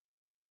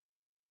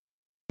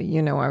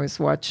I was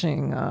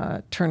watching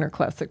Turner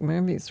Classic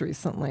Movies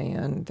recently,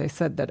 and they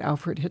said that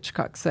Alfred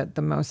Hitchcock said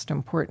the most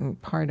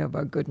important part of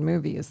a good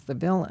movie is the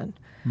villain.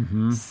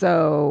 Mm-hmm.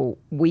 So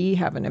we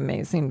have an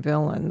amazing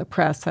villain. The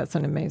press has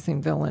an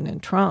amazing villain in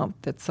Trump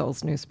that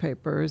sells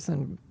newspapers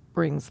and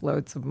brings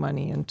loads of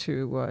money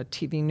into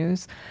TV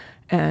news.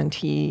 And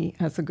he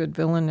has a good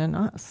villain in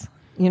us.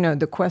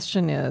 The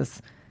question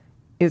is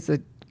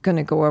it going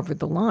to go over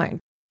the line?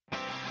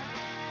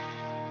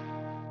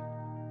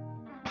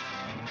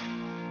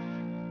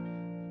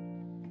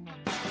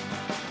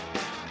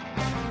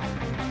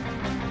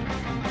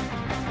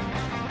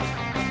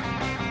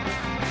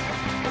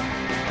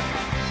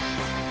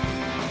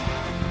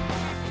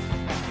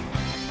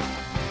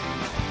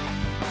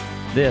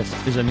 This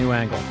is A New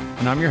Angle,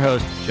 and I'm your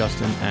host,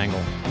 Justin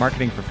Angle,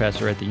 marketing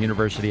professor at the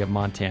University of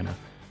Montana.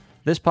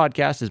 This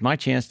podcast is my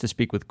chance to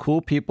speak with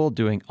cool people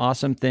doing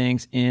awesome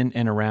things in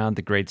and around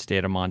the great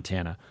state of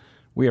Montana.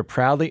 We are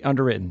proudly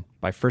underwritten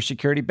by First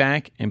Security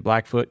Bank and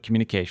Blackfoot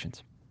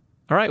Communications.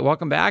 All right,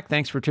 welcome back.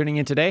 Thanks for tuning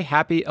in today.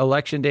 Happy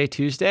Election Day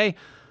Tuesday.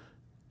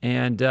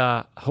 And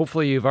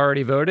hopefully you've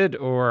already voted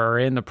or are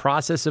in the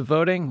process of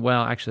voting.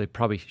 Well, actually,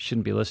 probably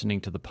shouldn't be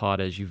listening to the pod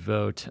as you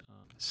vote.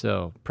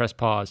 So press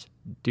pause,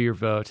 do your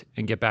vote,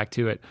 and get back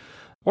to it.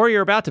 Or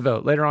you're about to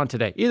vote later on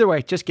today. Either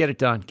way, just get it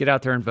done. Get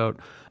out there and vote.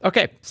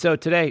 Okay, so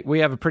today we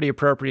have a pretty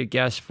appropriate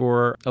guest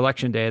for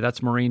Election Day.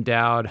 That's Maureen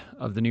Dowd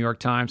of the New York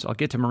Times. I'll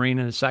get to Maureen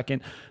in a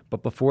second.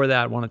 But before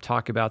that, I want to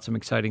talk about some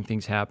exciting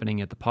things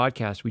happening at the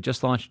podcast. We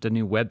just launched a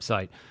new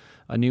website,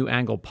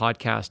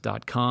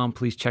 anewanglepodcast.com.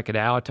 Please check it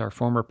out. Our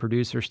former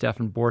producer,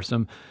 Stefan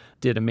Borsum,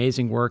 did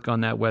amazing work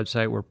on that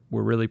website.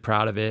 We're really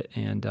proud of it,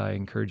 and I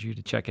encourage you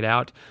to check it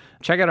out.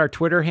 Check out our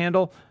Twitter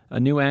handle, A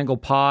New Angle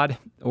Pod,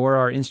 or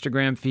our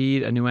Instagram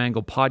feed, A New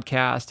Angle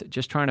Podcast.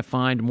 Just trying to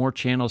find more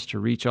channels to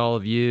reach all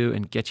of you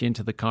and get you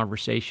into the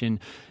conversation.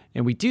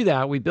 And we do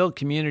that. We build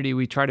community.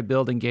 We try to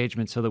build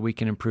engagement so that we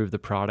can improve the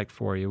product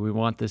for you. We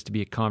want this to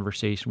be a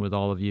conversation with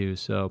all of you.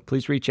 So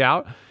please reach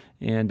out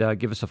and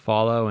give us a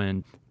follow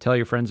and tell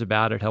your friends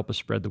about it. Help us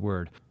spread the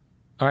word.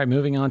 All right,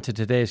 moving on to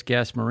today's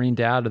guest, Maureen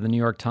Dowd of the New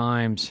York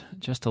Times.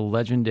 Just a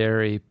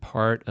legendary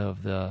part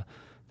of the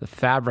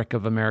fabric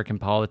of American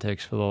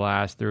politics for the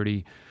last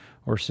 30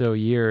 or so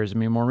years. I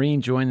mean,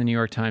 Maureen joined the New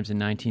York Times in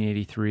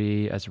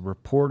 1983 as a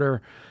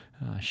reporter.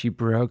 She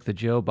broke the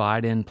Joe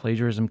Biden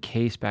plagiarism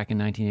case back in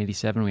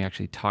 1987. We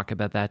actually talk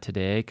about that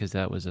today because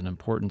that was an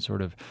important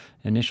sort of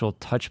initial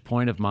touch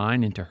point of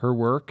mine into her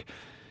work.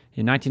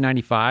 In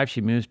 1995,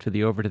 she moved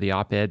over to the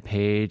op-ed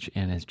page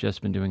and has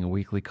just been doing a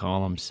weekly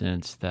column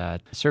since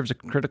that. It serves a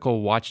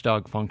critical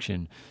watchdog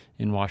function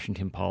in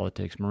Washington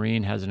politics.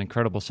 Maureen has an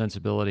incredible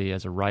sensibility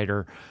as a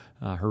writer.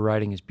 Her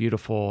writing is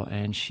beautiful,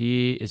 and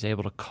she is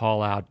able to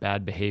call out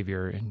bad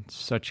behavior in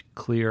such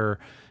clear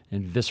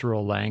and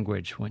visceral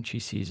language when she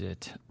sees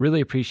it.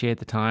 Really appreciate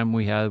the time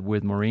we had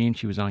with Maureen.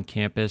 She was on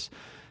campus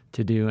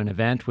to do an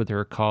event with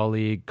her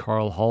colleague,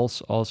 Carl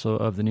Hulse, also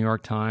of the New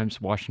York Times,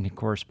 Washington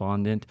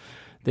correspondent.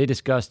 They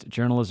discussed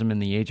journalism in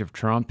the age of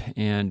Trump,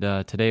 and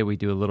today we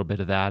do a little bit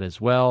of that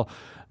as well.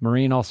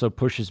 Maureen also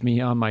pushes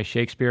me on my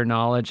Shakespeare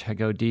knowledge. I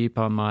go deep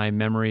on my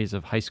memories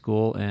of high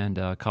school and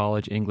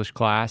college English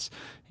class,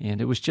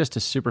 and it was just a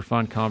super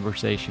fun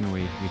conversation.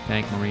 We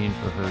thank Maureen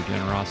for her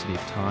generosity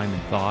of time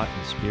and thought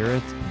and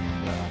spirit,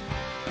 and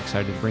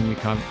excited to bring you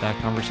that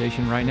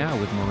conversation right now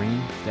with Maureen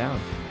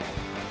Dowd.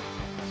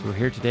 So we're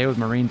here today with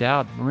Maureen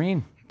Dowd.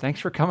 Maureen, thanks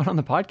for coming on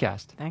the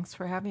podcast. Thanks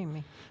for having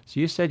me. So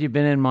you said you've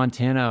been in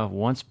Montana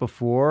once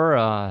before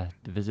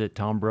to visit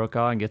Tom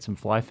Brokaw and get some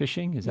fly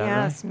fishing. Is that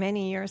right? Yes,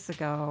 many years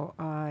ago,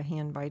 he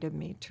invited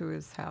me to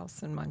his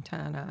house in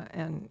Montana,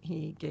 and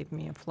he gave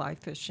me a fly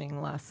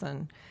fishing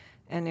lesson.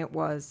 And it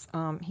was,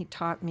 he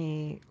taught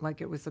me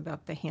like it was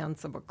about the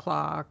hands of a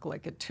clock,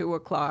 like at 2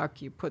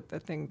 o'clock, you put the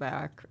thing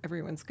back.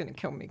 Everyone's going to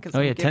kill me because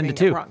I'm giving 10 to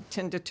 2. It wrong.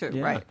 10 to 2,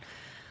 yeah. Right.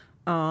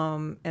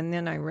 And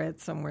then I read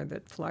somewhere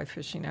that fly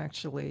fishing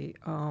actually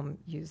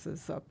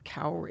uses up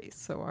calories.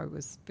 So I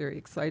was very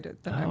excited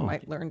that I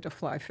might learn to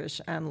fly fish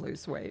and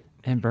lose weight.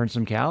 And burn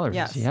some calories.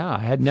 Yes. Yeah, I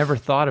had never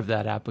thought of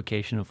that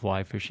application of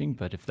fly fishing,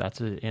 but if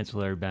that's an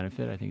ancillary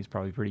benefit, I think it's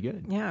probably pretty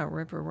good. Yeah, a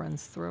river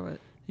runs through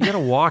it. You got to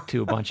walk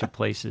to a bunch of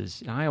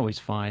places. I always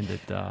find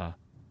that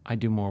I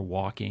do more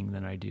walking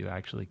than I do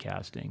actually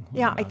casting.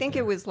 Yeah, I think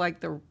it was like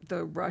the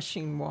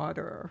rushing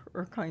water,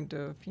 or kind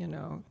of,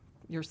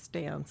 your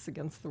stance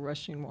against the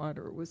rushing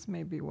water was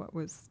maybe what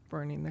was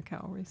burning the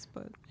calories,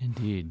 but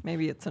indeed,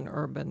 maybe it's an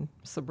urban,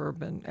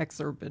 suburban,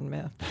 ex-urban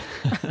myth.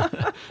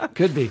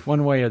 Could be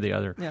one way or the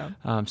other.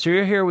 Yeah. So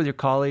you're here with your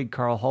colleague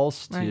Carl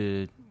Hulse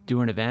to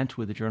do an event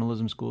with the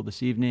journalism school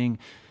this evening.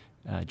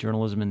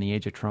 Journalism in the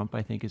Age of Trump,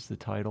 I think, is the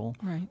title.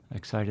 Right.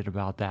 Excited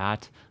about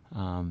that,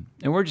 and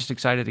we're just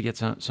excited to get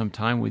some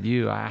time with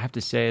you. I have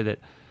to say that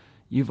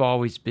you've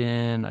always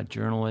been a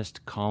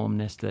journalist,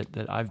 columnist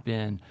that I've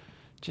been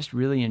just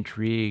really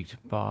intrigued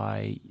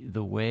by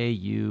the way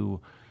you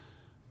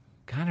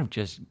kind of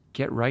just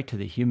get right to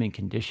the human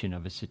condition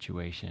of a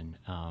situation.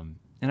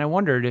 And I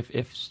wondered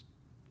if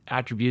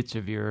attributes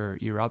of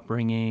your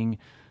upbringing,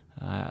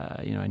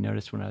 I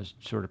noticed when I was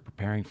sort of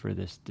preparing for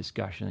this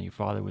discussion that your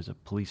father was a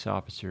police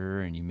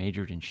officer and you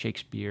majored in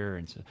Shakespeare,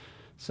 and so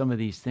some of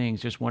these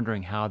things, just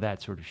wondering how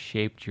that sort of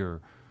shaped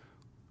your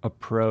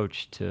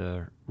approach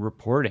to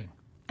reporting.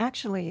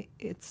 Actually,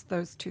 it's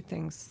those two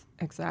things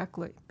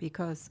exactly,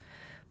 because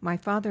my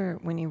father,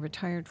 when he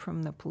retired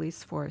from the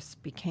police force,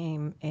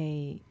 became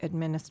an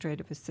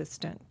administrative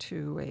assistant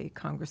to a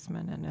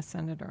congressman and a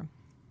senator.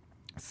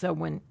 So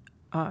when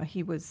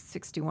he was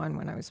 61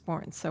 when I was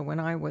born. So when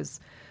I was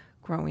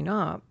growing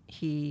up,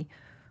 he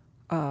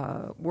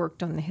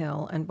worked on the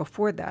Hill, and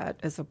before that,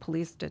 as a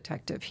police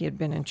detective, he had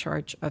been in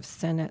charge of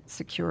Senate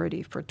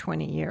security for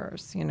 20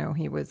 years. You know,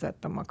 he was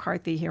at the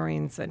McCarthy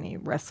hearings, and he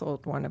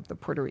wrestled one of the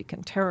Puerto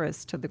Rican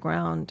terrorists to the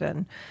ground.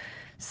 And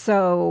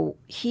so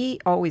he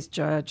always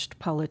judged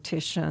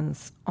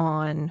politicians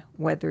on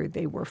whether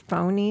they were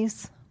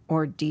phonies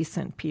or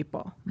decent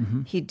people.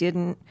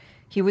 Mm-hmm.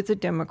 He was a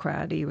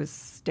Democrat. He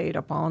stayed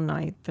up all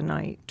night the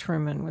night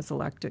Truman was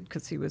elected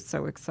because he was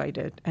so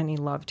excited, and he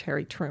loved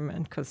Harry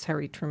Truman because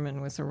Harry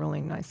Truman was a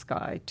really nice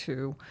guy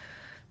to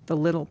the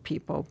little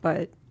people.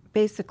 But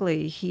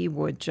basically, he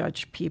would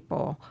judge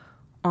people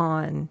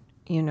on,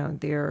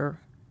 their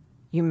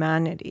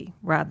humanity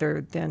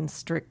rather than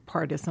strict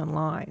partisan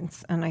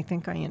lines. And I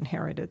think I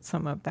inherited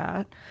some of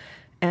that.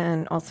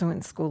 And also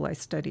in school, I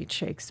studied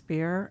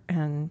Shakespeare,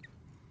 and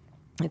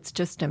it's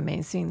just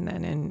amazing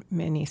that in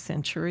many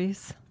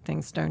centuries,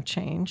 things don't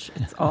change.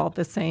 It's all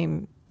the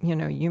same,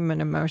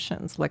 human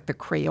emotions, like the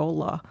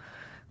Crayola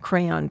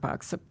crayon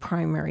box of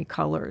primary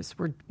colors.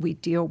 We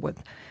deal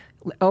with,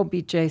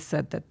 LBJ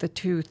said that the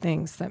two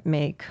things that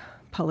make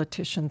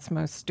politicians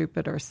most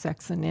stupid are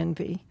sex and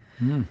envy.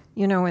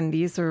 And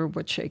these are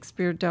what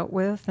Shakespeare dealt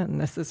with, and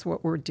this is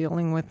what we're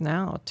dealing with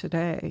now,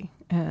 today.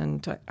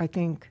 And I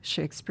think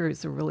Shakespeare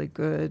is a really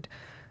good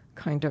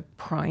kind of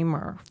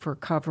primer for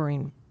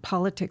covering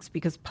politics,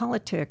 because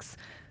politics,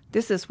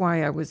 this is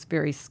why I was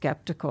very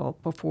skeptical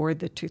before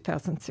the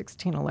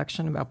 2016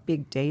 election about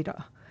big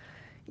data.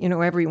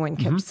 Everyone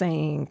kept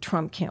saying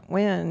Trump can't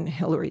win,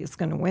 Hillary is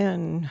going to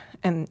win,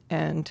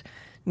 and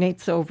Nate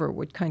Silver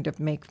would kind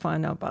of make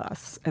fun of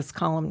us as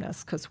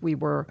columnists because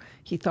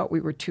he thought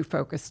we were too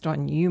focused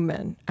on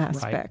human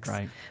aspects.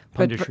 Right.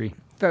 Punditry.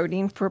 But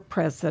voting for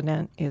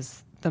president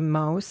is the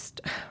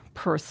most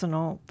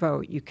personal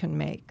vote you can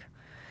make.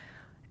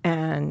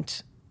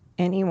 And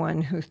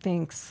anyone who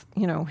thinks,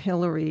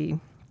 Hillary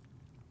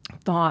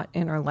thought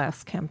in her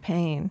last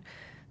campaign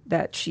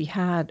that she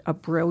had a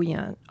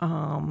brilliant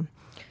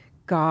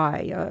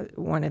guy,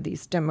 one of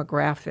these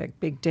demographic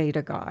big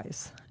data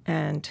guys,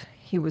 and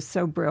he was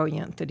so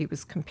brilliant that he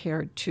was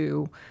compared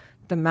to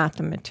the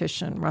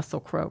mathematician Russell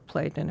Crowe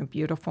played in A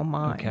Beautiful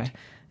Mind. Okay.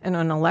 And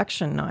on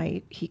election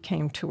night, he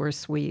came to her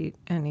suite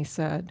and he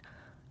said,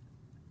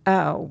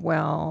 "Oh,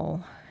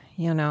 well,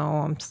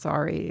 I'm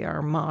sorry,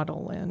 our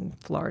model in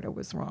Florida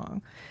was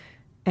wrong."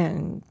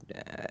 And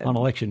on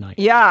election night.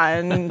 Yeah,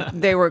 and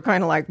they were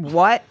kind of like,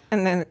 "What?"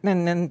 And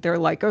then they're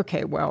like,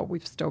 "Okay, well,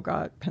 we've still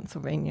got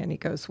Pennsylvania." And he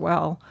goes,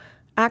 "Well,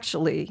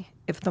 actually,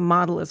 if the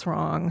model is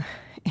wrong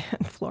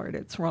in Florida,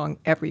 it's wrong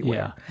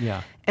everywhere."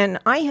 Yeah. And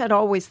I had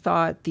always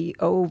thought the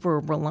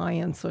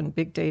over-reliance on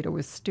big data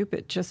was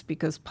stupid just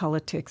because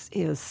politics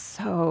is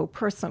so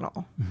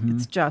personal. Mm-hmm.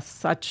 It's just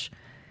such...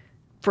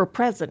 For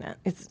president,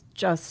 it's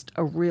just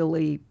a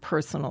really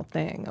personal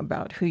thing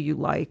about who you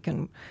like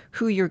and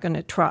who you're going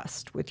to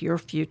trust with your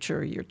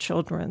future, your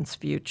children's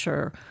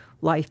future.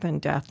 Life and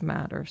death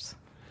matters.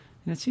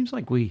 And it seems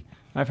like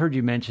I've heard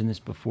you mention this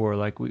before,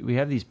 like we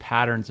have these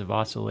patterns of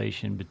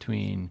oscillation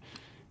between,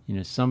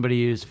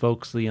 somebody who's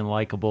folksy and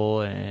likable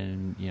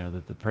and,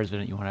 the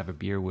president you want to have a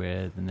beer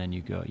with, and then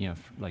you go,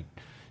 like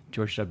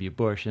George W.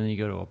 Bush, and then you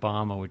go to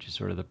Obama, which is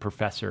sort of the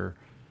professor.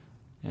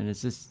 And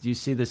do you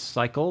see this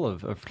cycle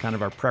of kind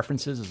of our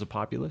preferences as a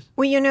populace?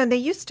 Well, they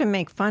used to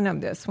make fun of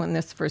this when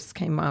this first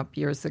came up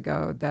years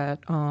ago,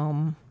 that,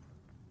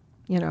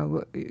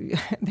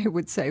 they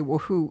would say, well,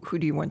 who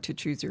do you want to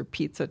choose your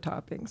pizza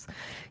toppings?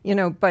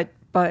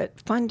 But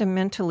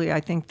fundamentally,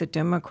 I think the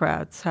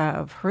Democrats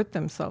have hurt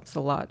themselves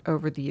a lot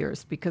over the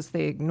years because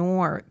they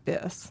ignore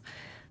this,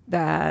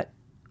 that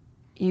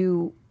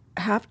you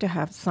have to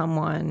have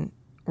someone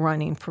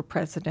running for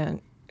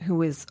president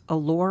who is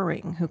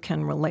alluring, who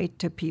can relate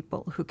to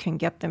people, who can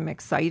get them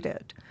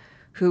excited,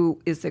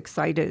 who is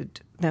excited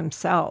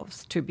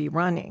themselves to be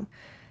running.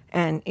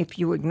 And if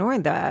you ignore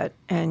that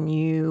and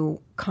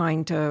you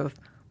kind of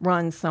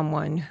run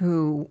someone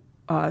who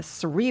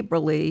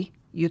cerebrally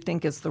you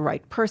think is the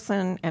right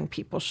person and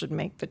people should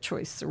make the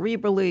choice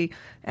cerebrally,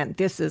 and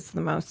this is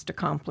the most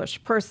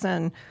accomplished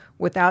person,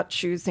 without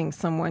choosing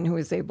someone who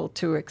is able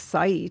to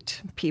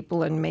excite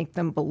people and make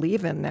them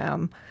believe in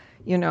them,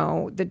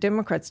 the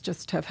Democrats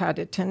just have had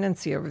a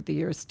tendency over the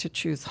years to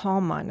choose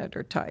hall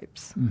monitor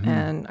types. Mm-hmm.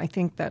 And I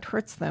think that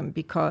hurts them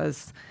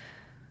because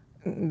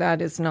that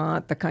is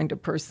not the kind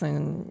of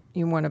person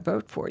you want to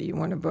vote for. You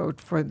want to vote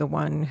for the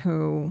one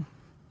who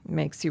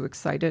makes you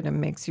excited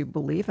and makes you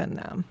believe in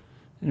them.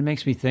 And it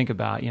makes me think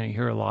about, you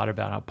hear a lot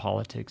about how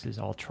politics is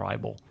all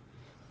tribal.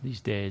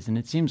 these days. And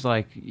it seems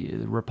like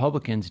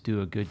Republicans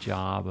do a good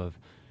job of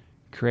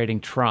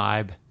creating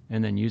tribe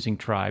and then using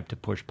tribe to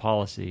push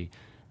policy.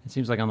 It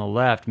seems like on the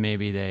left,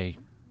 maybe they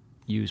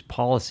use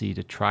policy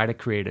to try to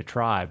create a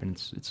tribe, and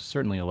it's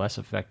certainly a less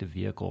effective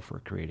vehicle for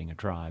creating a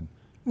tribe.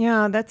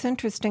 Yeah, that's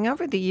interesting.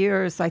 Over the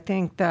years, I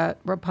think that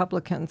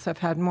Republicans have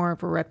had more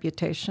of a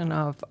reputation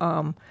of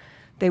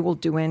they will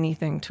do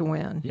anything to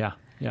win. Yeah,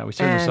 we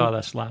certainly saw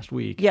this last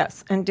week.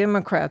 Yes, and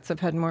Democrats have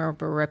had more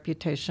of a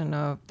reputation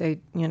of they,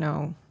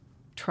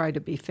 try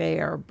to be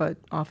fair, but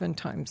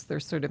oftentimes they're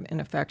sort of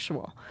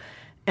ineffectual.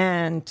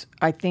 And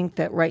I think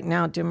that right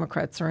now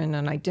Democrats are in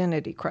an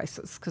identity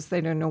crisis because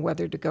they don't know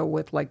whether to go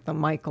with like the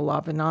Michael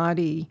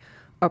Avenatti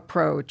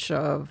approach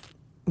of,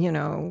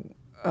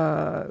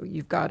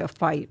 you've got to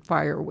fight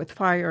fire with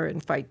fire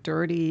and fight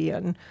dirty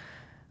and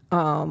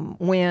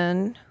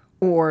win,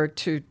 or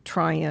to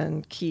try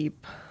and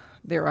keep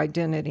their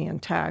identity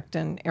intact.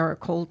 And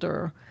Eric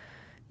Holder,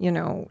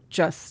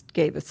 just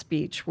gave a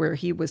speech where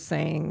he was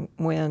saying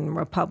when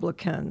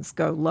Republicans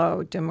go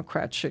low,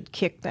 Democrats should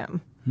kick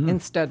them.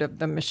 Instead of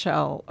the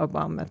Michelle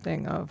Obama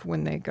thing of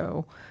when they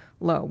go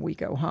low, we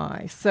go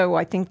high. So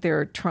I think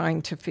they're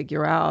trying to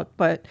figure out,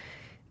 but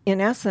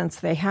in essence,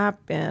 they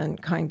have been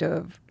kind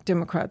of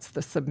Democrats, the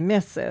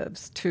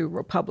submissives to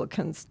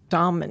Republicans'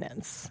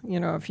 dominance,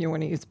 if you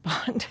want to use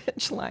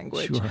bondage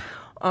language.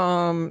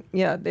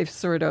 Sure. They've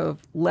sort of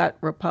let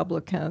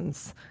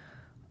Republicans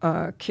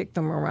kick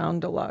them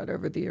around a lot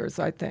over the years,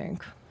 I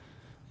think.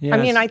 Yes. I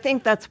mean, I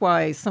think that's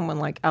why someone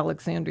like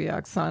Alexandria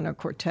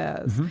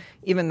Ocasio-Cortez,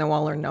 even though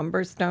all her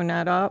numbers don't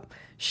add up,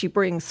 she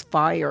brings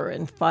fire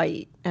and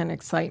fight and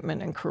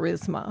excitement and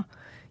charisma,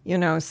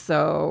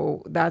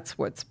 so that's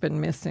what's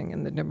been missing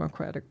in the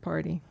Democratic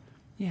Party.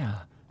 Yeah.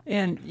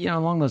 And,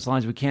 along those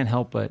lines, we can't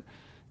help but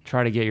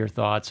try to get your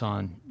thoughts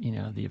on,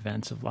 the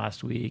events of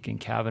last week and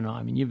Kavanaugh.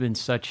 I mean, you've been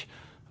such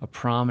a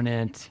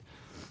prominent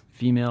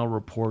female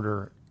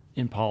reporter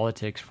in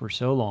politics for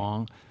so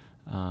long.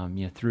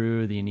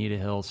 Through the Anita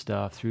Hill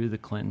stuff, through the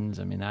Clintons.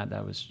 I mean,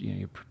 that was,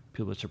 your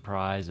Pulitzer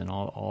Prize and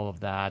all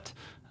of that.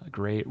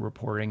 Great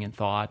reporting and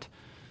thought.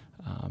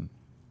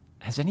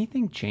 Has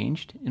anything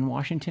changed in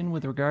Washington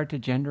with regard to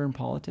gender and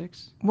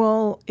politics?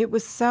 Well, it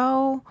was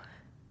so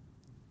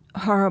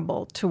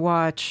horrible to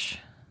watch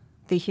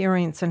the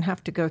hearings and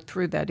have to go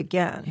through that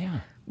again. Yeah.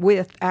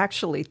 With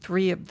actually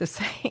 3 of the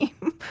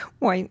same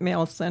white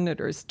male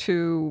senators,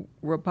 2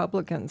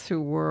 Republicans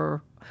who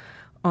were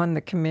on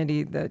the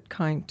committee that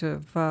kind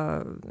of,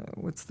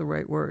 what's the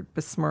right word,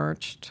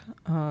 besmirched,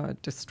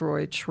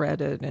 destroyed,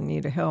 shredded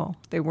Anita Hill.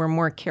 They were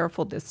more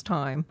careful this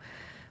time,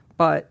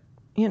 but,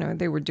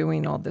 they were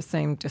doing all the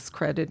same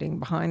discrediting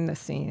behind the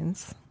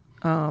scenes.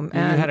 And you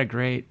had a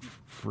great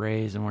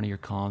phrase in one of your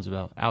columns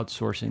about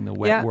outsourcing the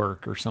wet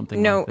work or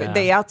something like that. No,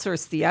 they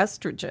outsourced the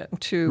estrogen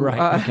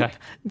to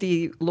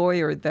the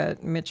lawyer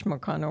that Mitch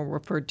McConnell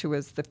referred to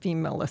as the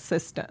female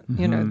assistant.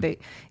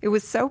 It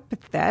was so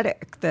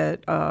pathetic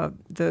that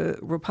the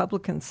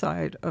Republican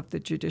side of the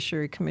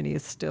Judiciary Committee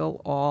is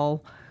still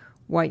all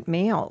white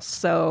males.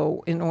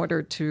 So in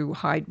order to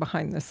hide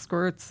behind the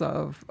skirts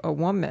of a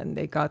woman,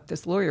 they got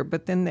this lawyer,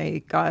 but then they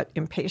got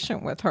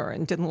impatient with her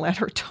and didn't let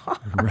her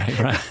talk. Right.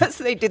 Because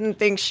they didn't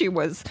think she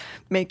was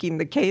making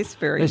the case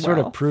very well. They sort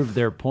of proved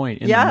their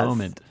point in the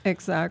moment.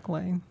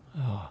 Exactly.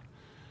 Oh.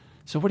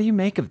 So what do you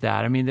make of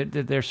that? I mean,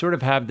 they sort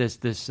of have this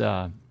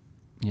the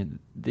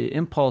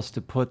impulse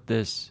to put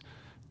this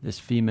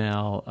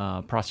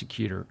female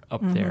prosecutor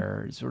up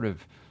there, sort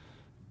of.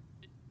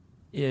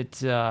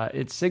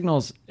 It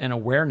signals an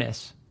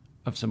awareness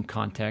of some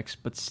context,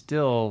 but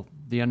still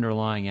the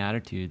underlying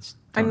attitudes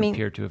don't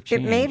appear to have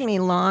changed. It made me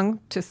long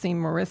to see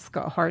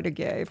Mariska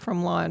Hargitay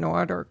from Law and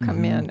Order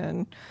come in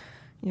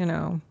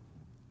and,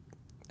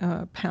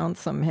 pound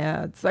some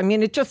heads. I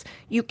mean, it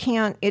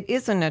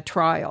isn't a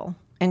trial,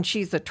 and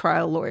she's a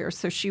trial lawyer,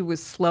 so she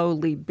was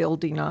slowly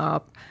building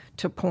up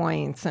to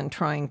points and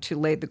trying to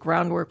lay the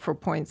groundwork for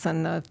points,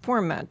 and the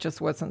format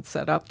just wasn't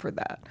set up for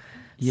that.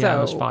 Yeah,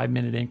 those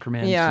 5-minute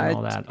increments and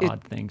all that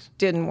odd things.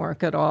 Didn't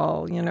work at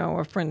all.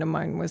 A friend of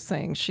mine was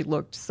saying she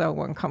looked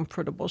so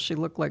uncomfortable. She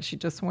looked like she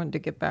just wanted to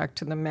get back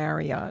to the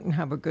Marriott and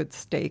have a good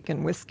steak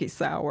and whiskey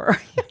sour,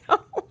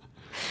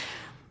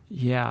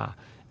 Yeah.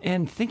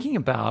 And thinking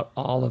about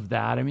all of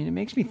that, I mean, it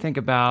makes me think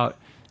about,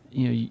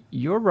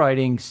 your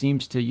writing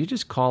seems to, you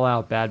just call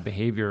out bad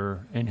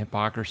behavior and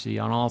hypocrisy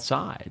on all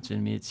sides. I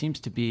mean, it seems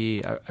to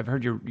be, I've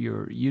heard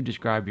you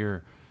describe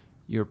your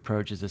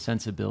approach as a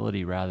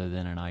sensibility rather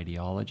than an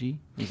ideology.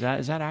 Is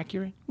that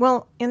accurate?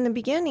 Well, in the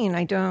beginning,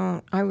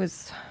 I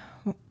was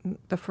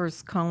the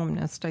first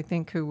columnist, I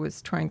think, who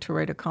was trying to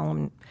write a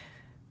column.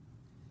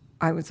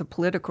 I was a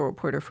political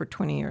reporter for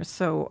 20 years,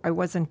 so I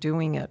wasn't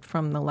doing it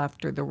from the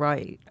left or the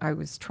right. I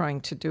was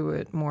trying to do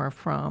it more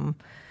from,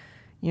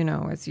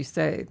 as you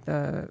say,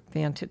 the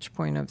vantage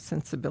point of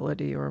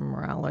sensibility or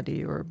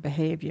morality or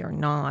behavior,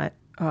 not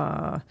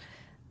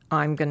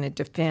I'm going to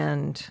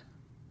defend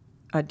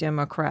a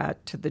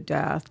Democrat to the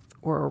death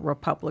or a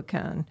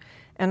Republican.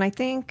 And I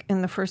think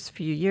in the first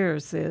few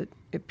years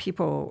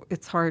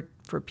it's hard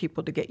for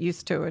people to get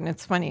used to. And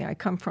it's funny, I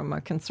come from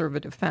a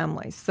conservative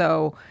family.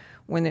 So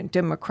when a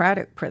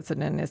Democratic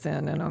president is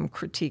in and I'm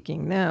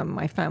critiquing them,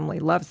 my family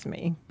loves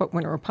me. But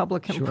when a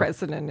Republican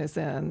president is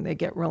in, they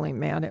get really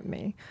mad at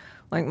me.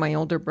 Like my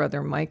older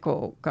brother,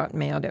 Michael, got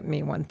mad at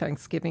me one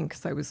Thanksgiving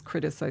because I was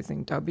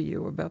criticizing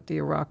W about the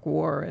Iraq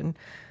War. And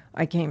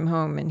I came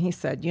home and he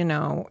said,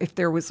 if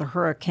there was a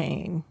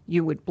hurricane,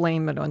 you would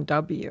blame it on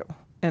W.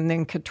 And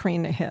then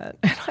Katrina hit,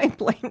 and I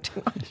blamed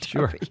it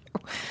on W.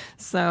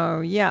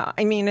 So, yeah,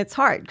 it's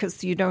hard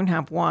because you don't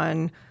have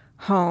one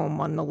home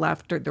on the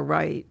left or the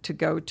right to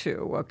go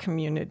to, a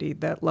community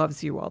that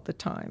loves you all the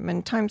time.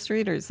 And Times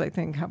readers, I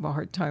think, have a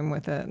hard time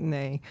with it, and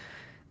they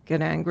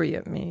get angry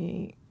at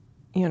me,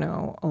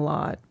 a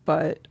lot.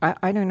 But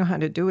I don't know how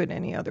to do it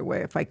any other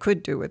way. If I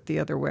could do it the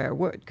other way, I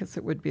would, because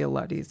it would be a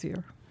lot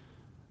easier.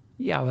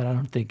 Yeah, but I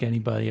don't think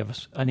any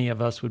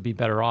of us would be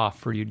better off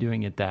for you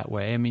doing it that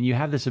way. You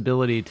have this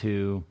ability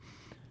to,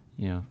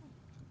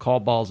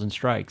 call balls and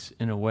strikes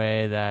in a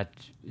way that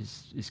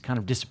is kind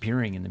of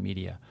disappearing in the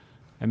media.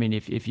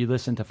 If you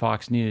listen to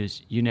Fox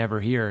News, you never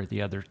hear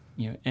the other,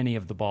 any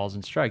of the balls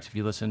and strikes. If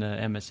you listen to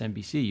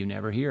MSNBC, you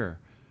never hear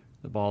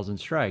the balls and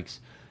strikes.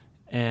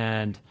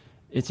 And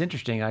it's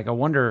interesting. Like, I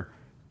wonder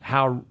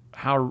how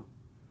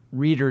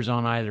readers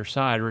on either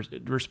side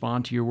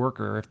respond to your work,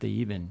 or if they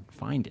even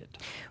find it.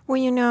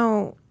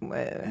 Well,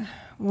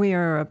 we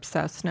are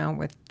obsessed now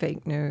with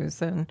fake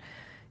news, and,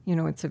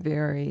 it's a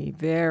very,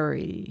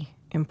 very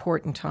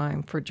important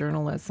time for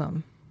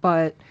journalism.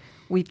 But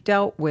we've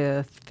dealt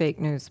with fake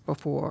news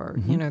before.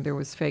 Mm-hmm. There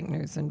was fake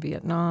news in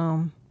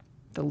Vietnam.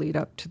 The lead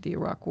up to the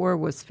Iraq War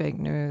was fake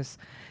news.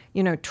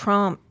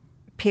 Trump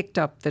picked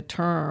up the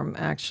term,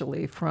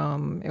 actually,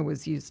 it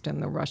was used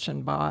in the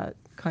Russian bot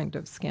kind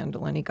of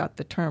scandal, and he got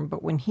the term.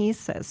 But when he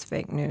says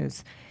fake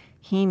news,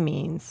 he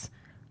means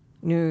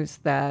news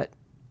that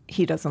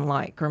he doesn't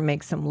like or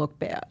makes him look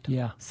bad.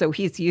 Yeah. So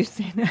he's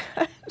using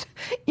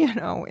it,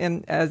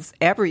 and as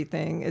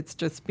everything, it's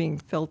just being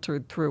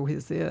filtered through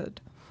his id.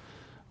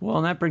 Well,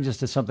 and that brings us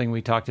to something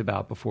we talked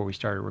about before we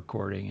started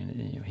recording,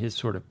 and his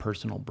sort of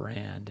personal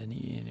brand. And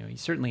he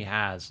certainly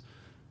has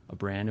a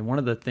brand. And one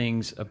of the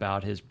things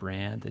about his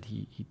brand that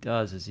he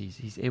does is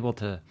he's able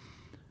to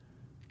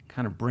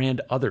kind of brand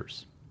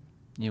others,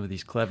 with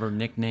these clever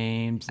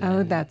nicknames.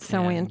 That's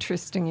so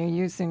interesting. You're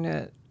using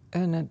it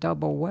in a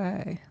double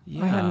way.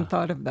 Yeah. I hadn't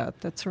thought of that.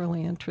 That's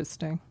really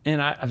interesting.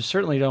 And I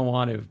certainly don't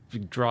want to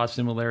draw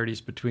similarities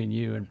between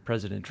you and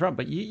President Trump,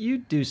 but you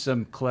do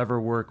some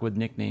clever work with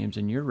nicknames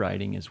in your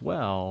writing as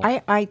well.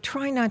 I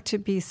try not to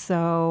be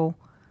so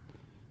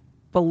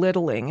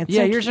belittling.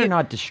 Yours are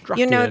not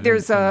destructive.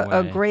 There's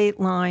a great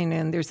line,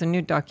 and there's a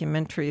new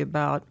documentary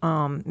about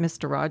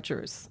Mr.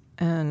 Rogers,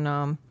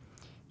 and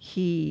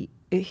he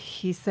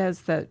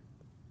says that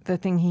the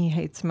thing he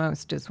hates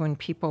most is when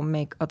people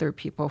make other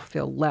people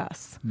feel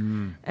less.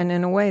 Mm. And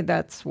in a way,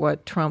 that's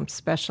what Trump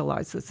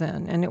specializes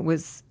in. And it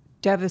was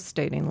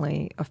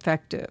devastatingly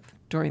effective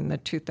during the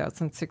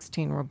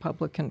 2016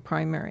 Republican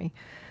primary.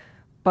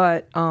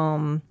 But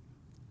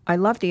I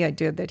love the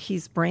idea that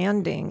he's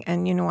branding.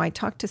 And, I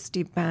talked to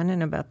Steve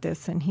Bannon about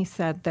this, and he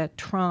said that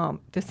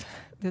Trump, this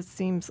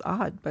seems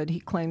odd, but he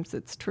claims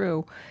it's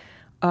true,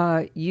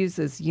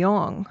 uses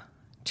Jung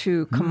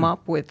to come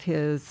up with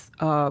his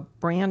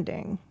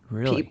branding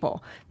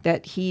people,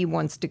 that he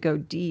wants to go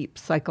deep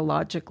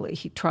psychologically.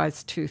 He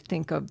tries to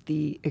think of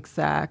the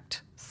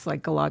exact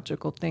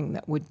psychological thing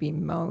that would be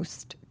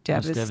most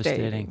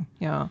devastating.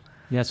 Yeah.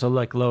 Yeah, so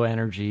like low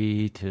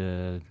energy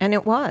to... And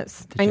it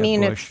was.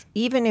 It's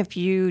even if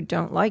you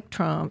don't like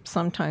Trump,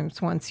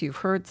 sometimes once you've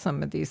heard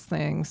some of these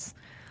things...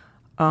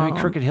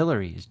 Crooked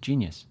Hillary is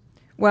genius.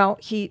 Well,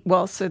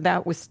 so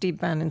that was Steve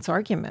Bannon's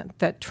argument,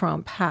 that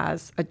Trump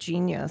has a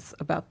genius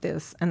about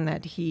this, and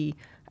that he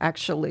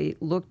actually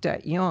looked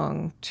at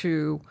Jung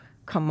to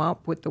come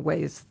up with the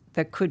ways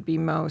that could be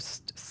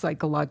most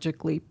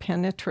psychologically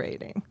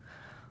penetrating.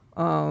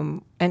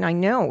 And I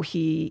know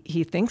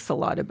he thinks a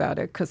lot about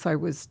it, because I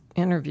was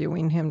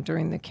interviewing him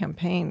during the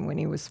campaign when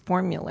he was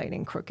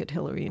formulating Crooked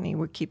Hillary, and he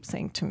would keep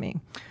saying to me,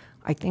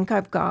 I think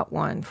I've got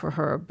one for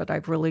her, but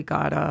I've really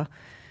got to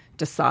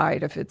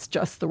decide if it's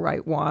just the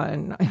right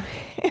one.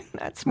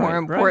 That's more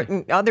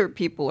important. Right. Other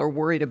people are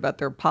worried about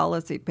their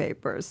policy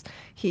papers.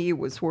 He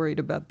was worried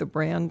about the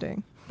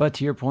branding. But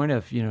to your point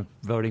of,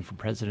 voting for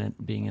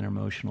president being an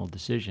emotional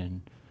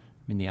decision,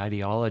 the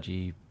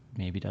ideology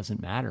maybe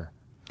doesn't matter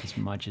as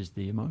much as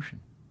the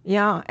emotion.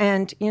 Yeah,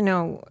 and,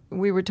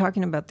 we were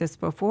talking about this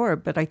before,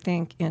 but I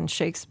think in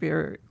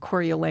Shakespeare,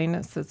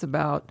 Coriolanus is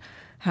about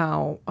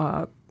how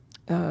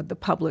the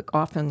public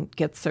often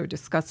gets so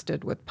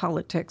disgusted with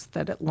politics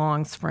that it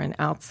longs for an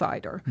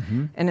outsider.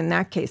 Mm-hmm. And in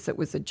that case, it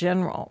was a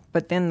general.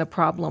 But then the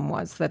problem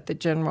was that the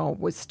general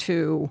was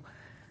too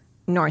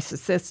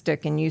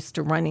narcissistic and used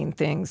to running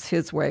things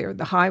his way or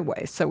the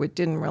highway. So it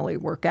didn't really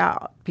work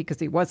out because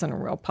he wasn't a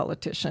real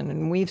politician.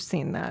 And we've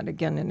seen that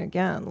again and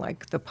again.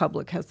 Like, the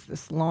public has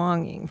this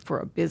longing for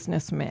a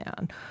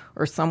businessman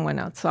or someone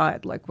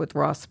outside, like with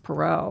Ross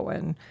Perot.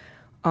 And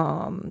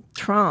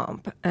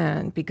Trump,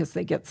 and because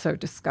they get so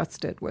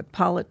disgusted with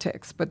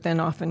politics. But then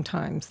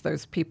oftentimes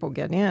those people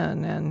get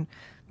in and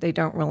they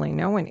don't really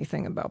know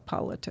anything about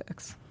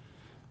politics.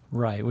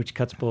 Right, which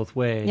cuts both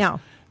ways. Yeah.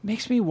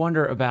 Makes me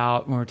wonder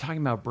about, when we're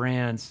talking about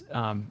brands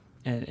and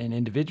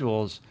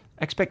individuals,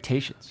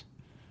 expectations,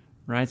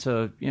 right?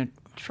 So,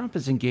 Trump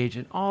is engaged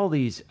in all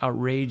these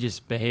outrageous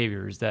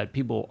behaviors that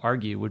people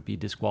argue would be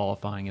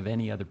disqualifying of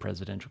any other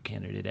presidential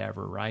candidate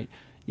ever, right?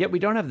 Yet we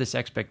don't have this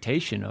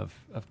expectation of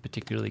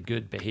particularly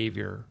good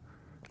behavior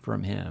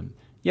from him.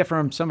 Yet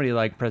from somebody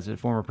like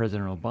former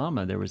President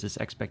Obama, there was this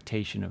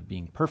expectation of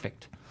being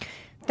perfect.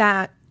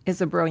 That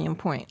is a brilliant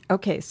point.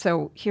 Okay,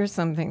 so here's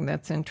something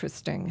that's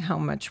interesting, how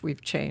much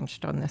we've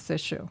changed on this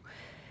issue.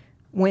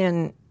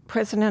 When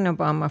President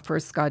Obama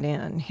first got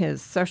in,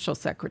 his social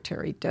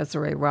secretary,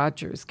 Desiree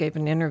Rogers, gave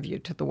an interview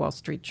to the Wall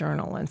Street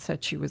Journal and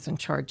said she was in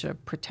charge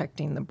of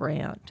protecting the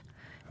brand.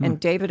 And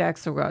David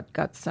Axelrod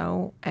got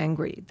so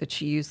angry that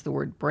she used the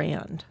word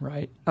brand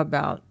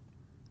about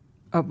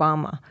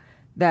Obama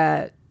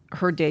that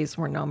her days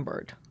were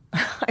numbered.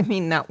 I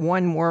mean, that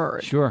one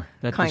word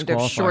that kind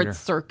of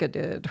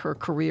short-circuited her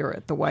career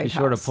at the White House. She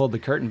sort of pulled the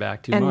curtain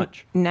back too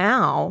much.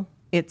 Now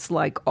it's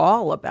like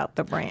all about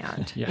the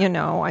brand.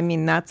 I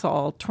mean, that's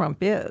all Trump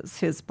is,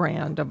 his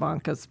brand,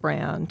 Ivanka's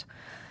brand.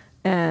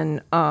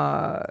 And,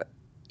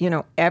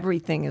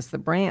 everything is the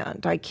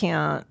brand.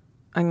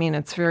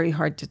 It's very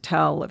hard to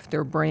tell if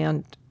their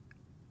brand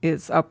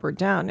is up or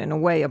down. In a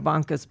way,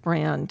 Ivanka's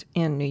brand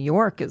in New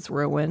York is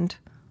ruined,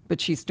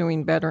 but she's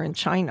doing better in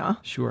China.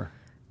 Sure.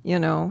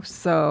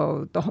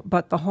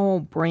 But the whole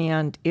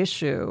brand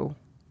issue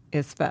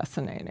is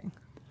fascinating.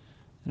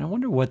 And I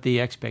wonder what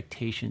the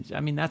expectations,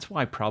 that's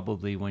why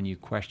probably when you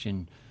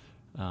question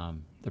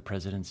the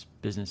president's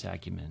business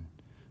acumen,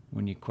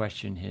 when you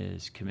question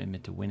his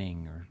commitment to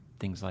winning or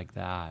things like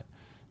that,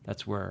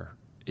 that's where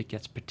it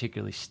gets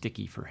particularly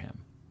sticky for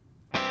him.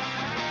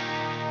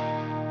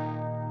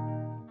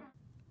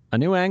 A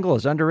New Angle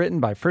is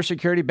underwritten by First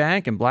Security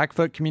Bank and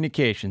Blackfoot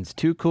Communications,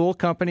 two cool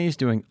companies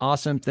doing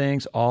awesome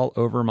things all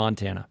over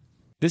Montana.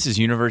 This is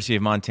University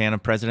of Montana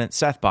President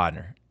Seth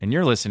Bodner, and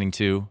you're listening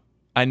to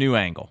A New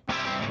Angle.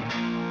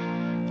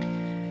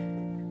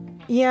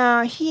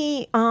 Yeah,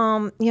 he,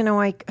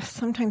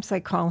 sometimes I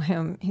call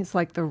him, he's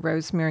like the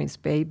Rosemary's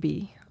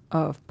Baby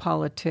of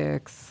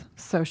politics,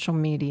 social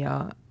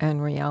media,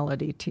 and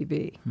reality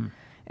TV.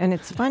 And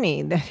it's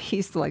funny that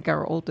he's like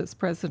our oldest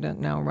president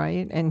now,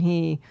 right? And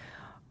he,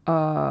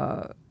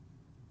 I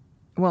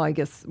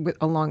guess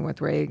along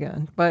with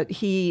Reagan, but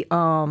he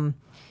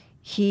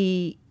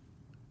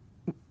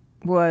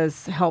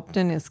was helped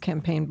in his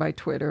campaign by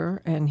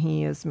Twitter, and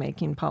he is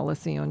making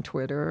policy on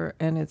Twitter.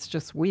 And it's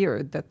just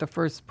weird that the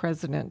first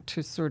president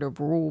to sort of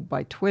rule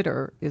by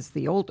Twitter is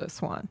the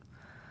oldest one.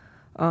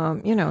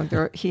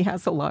 He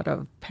has a lot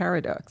of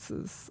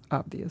paradoxes,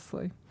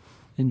 obviously.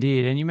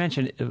 Indeed. And you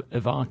mentioned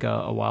Ivanka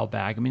a while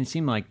back. It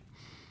seemed like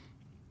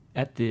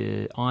at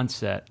the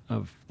onset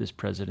of this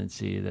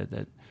presidency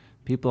that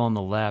people on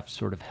the left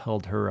sort of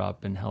held her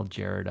up and held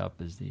Jared up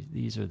as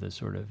these are the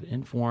sort of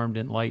informed,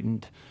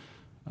 enlightened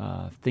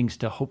things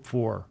to hope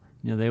for.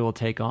 They will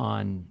take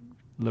on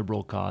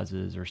liberal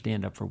causes or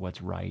stand up for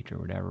what's right or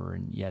whatever,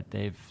 and yet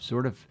they've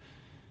sort of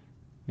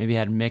maybe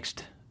had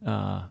mixed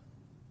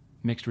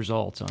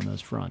results on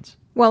those fronts.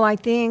 Well, I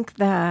think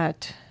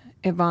that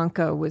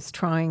Ivanka was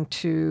trying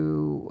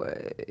to,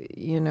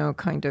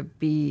 kind of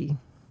be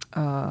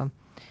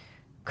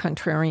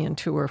contrarian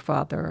to her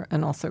father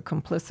and also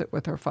complicit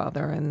with her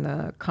father, and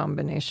the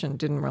combination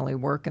didn't really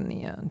work in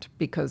the end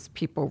because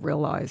people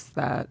realized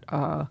that,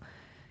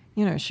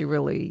 she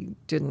really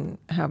didn't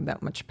have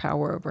that much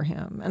power over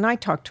him. And I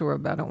talked to her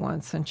about it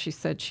once, and she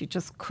said she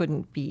just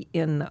couldn't be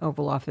in the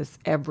Oval Office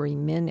every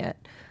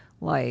minute,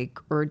 like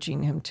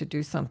urging him to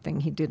do something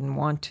he didn't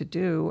want to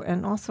do.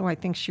 And also I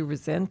think she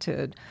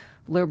resented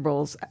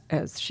liberals,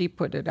 as she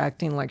put it,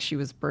 acting like she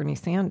was Bernie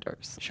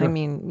Sanders. Sure.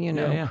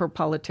 Her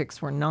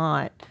politics were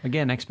not.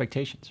 Again,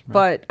 expectations. Right?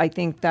 But I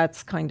think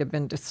that's kind of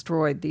been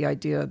destroyed. The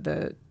idea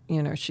that,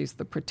 she's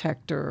the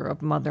protector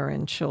of mother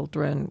and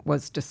children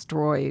was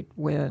destroyed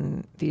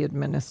when the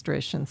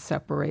administration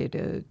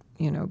separated,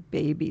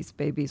 babies.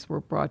 Babies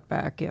were brought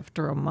back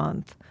after a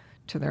month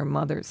to their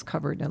mothers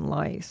covered in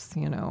lice.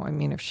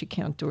 If she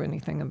can't do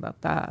anything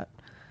about that,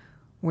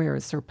 where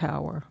is her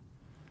power?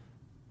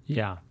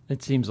 Yeah,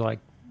 it seems like,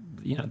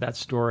 that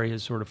story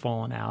has sort of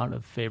fallen out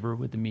of favor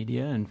with the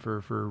media and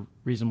for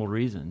reasonable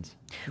reasons.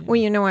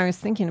 Well, I was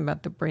thinking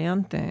about the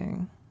brand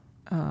thing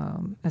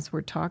as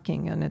we're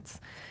talking, and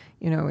it's,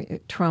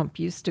 Trump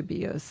used to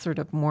be a sort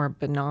of more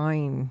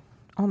benign,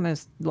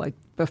 almost like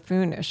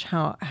buffoonish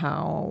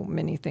how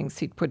many things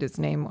he'd put his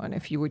name on.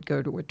 If you would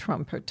go to a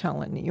Trump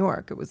hotel in New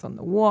York, it was on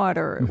the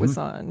water, it was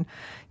on,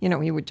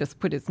 he would just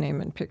put his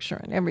name and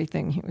picture on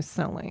everything. He was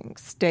selling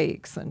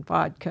steaks and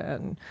vodka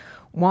and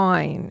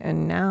wine,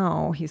 and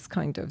now he's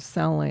kind of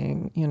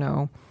selling,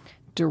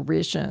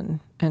 derision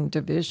and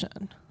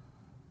division.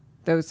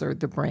 Those are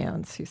the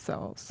brands he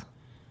sells.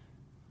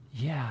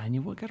 Yeah, and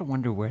you got to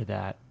wonder where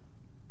that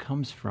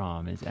comes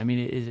from? Is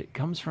it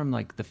comes from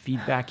like the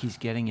feedback he's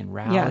getting in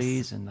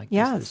rallies and like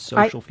this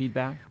social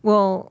feedback?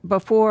 Well,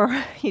 before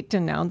he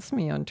denounced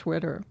me on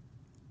Twitter,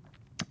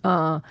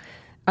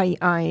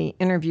 I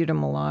interviewed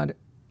him a lot,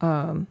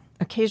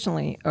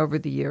 occasionally over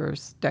the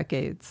years,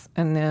 decades,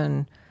 and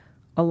then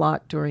a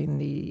lot during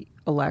the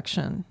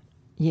election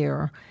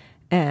year.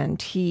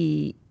 And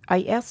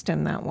I asked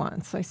him that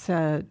once. I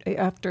said,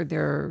 after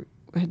there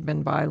had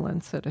been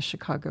violence at a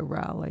Chicago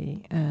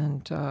rally,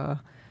 and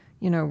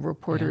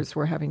reporters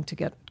were having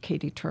to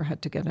Katie Tur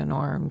had to get an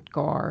armed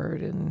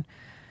guard, and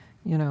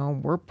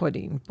we're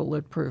putting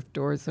bulletproof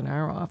doors in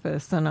our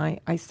office. And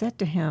I said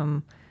to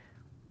him,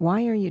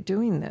 why are you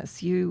doing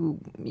this? You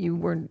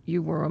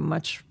were a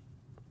much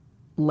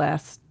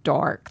less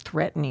dark,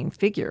 threatening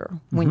figure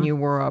when you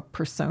were a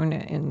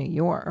persona in New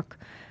York.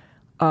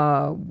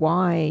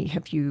 Why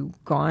have you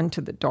gone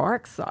to the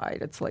dark side?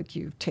 It's like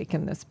you've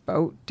taken this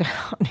boat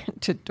down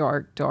into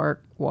dark,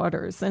 dark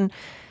waters. And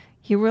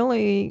he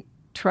really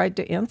tried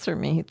to answer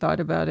me. He thought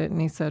about it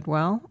and he said,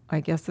 well,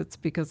 I guess it's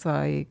because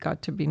I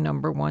got to be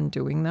number one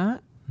doing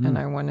that. And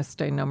I want to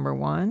stay number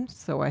one,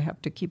 so I have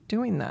to keep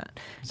doing that.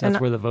 So that's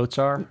where the votes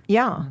are?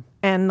 Yeah,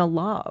 and the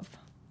love.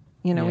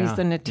 He's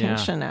an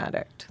attention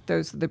addict.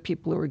 Those are the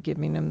people who are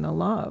giving him the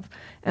love.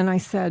 And I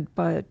said,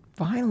 but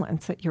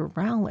violence at your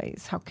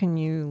rallies, how can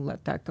you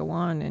let that go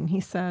on? And he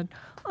said,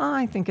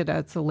 I think it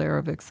adds a layer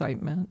of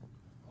excitement.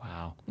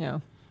 Wow. Yeah.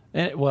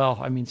 And,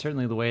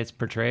 certainly the way it's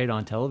portrayed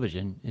on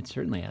television, it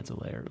certainly adds a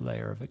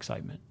layer of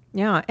excitement.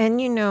 Yeah, and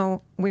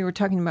we were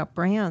talking about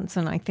brands,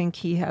 and I think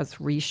he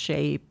has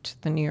reshaped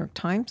the New York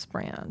Times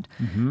brand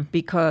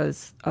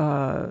because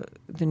the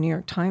New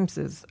York Times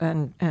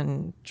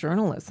and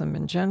journalism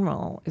in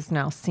general is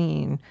now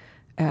seen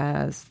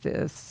as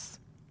this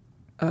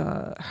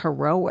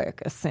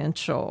heroic,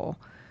 essential,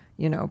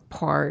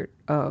 part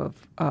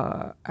of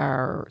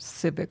our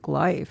civic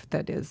life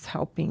that is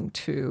helping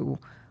to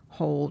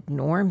hold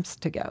norms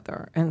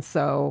together. And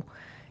so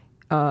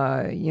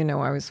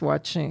I was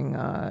watching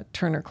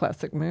Turner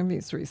Classic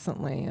Movies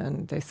recently,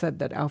 and they said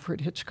that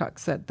Alfred Hitchcock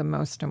said the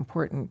most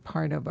important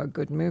part of a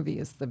good movie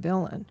is the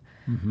villain.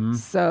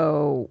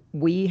 So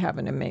we have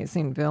an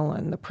amazing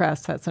villain. The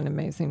press has an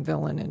amazing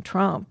villain in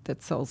Trump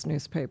that sells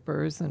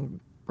newspapers and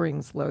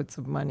brings loads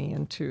of money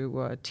into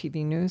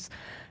TV news,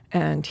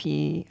 and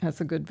he has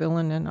a good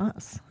villain in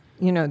us.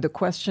 The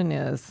question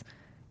is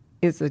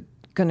it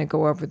going to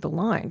go over the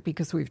line,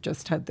 because we've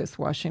just had this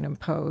Washington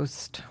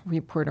Post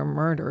reporter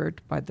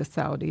murdered by the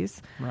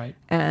Saudis. Right.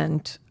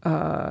 And,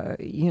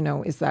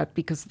 is that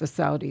because the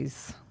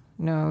Saudis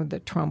know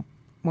that Trump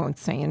won't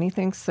say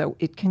anything? So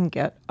it can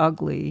get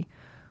ugly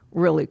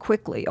really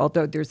quickly,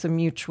 although there's a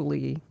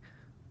mutually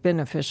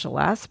beneficial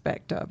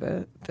aspect of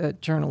it,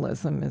 that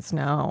journalism is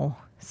now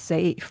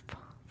safe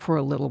for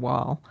a little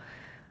while.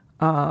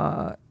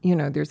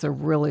 There's a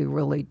really,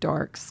 really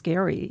dark,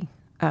 scary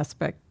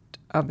aspect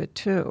of it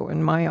too.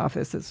 And my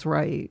office is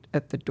right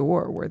at the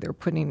door where they're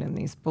putting in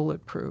these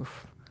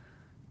bulletproof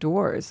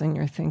doors, and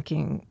you're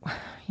thinking,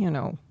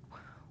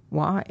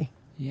 why?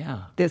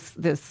 Yeah. This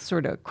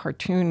sort of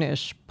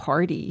cartoonish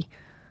party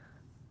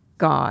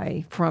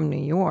guy from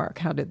New York,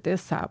 how did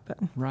this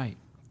happen? Right.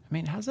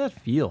 How's that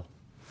feel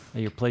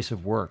at your place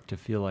of work, to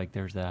feel like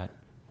there's that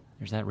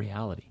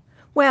reality?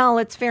 Well,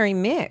 it's very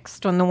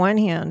mixed. On the one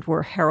hand,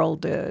 we're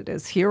heralded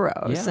as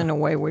heroes in a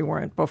way we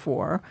weren't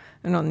before.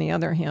 And on the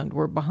other hand,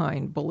 we're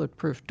behind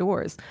bulletproof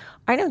doors.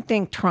 I don't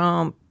think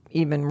Trump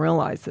even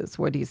realizes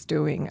what he's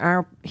doing.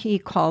 He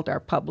called our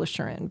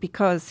publisher in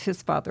because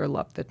his father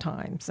loved the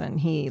Times, and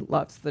he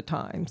loves the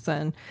Times.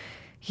 And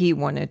he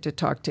wanted to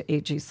talk to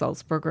A.G.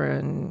 Sulzberger,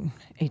 and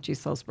A.G.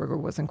 Sulzberger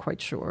wasn't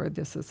quite sure.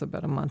 This is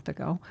about a month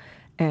ago.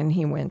 And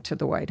he went to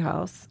the White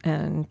House,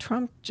 and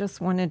Trump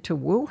just wanted to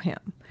woo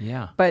him.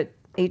 Yeah. But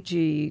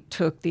A.G.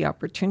 took the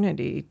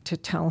opportunity to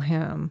tell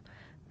him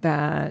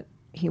that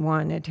he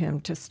wanted him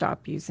to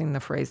stop using the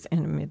phrase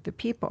enemy of the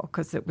people,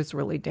 because it was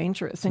really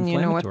dangerous. And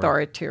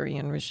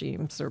authoritarian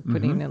regimes are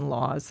putting in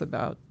laws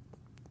about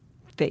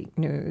fake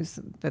news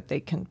that they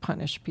can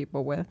punish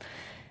people with.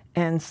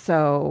 And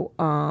so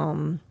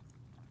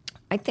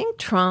I think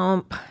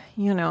Trump,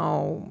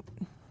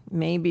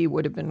 maybe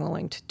would have been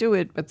willing to do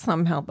it, but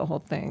somehow the whole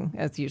thing,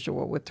 as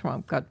usual with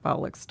Trump, got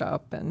bollocksed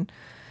up. And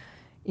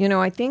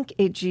I think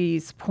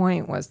A.G.'s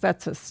point was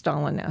that's a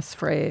Stalin-esque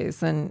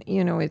phrase. And,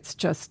 it's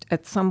just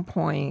at some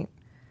point,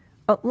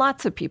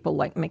 lots of people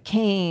like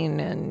McCain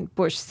and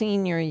Bush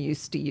Sr.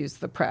 used to use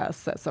the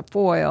press as a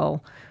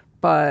foil.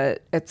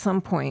 But at some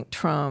point,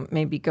 Trump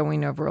may be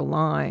going over a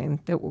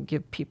line that will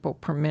give people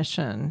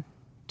permission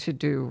to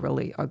do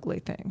really ugly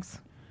things.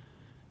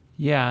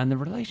 Yeah, and the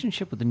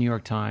relationship with the New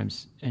York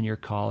Times and your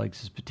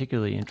colleagues is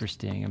particularly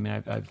interesting.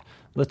 I've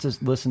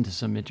listened to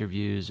some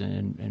interviews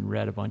and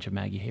read a bunch of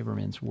Maggie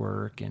Haberman's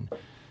work, and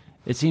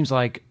it just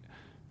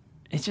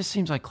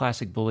seems like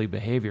classic bully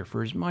behavior.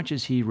 For as much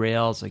as he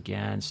rails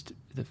against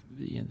the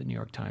New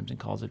York Times and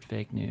calls it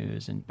fake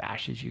news and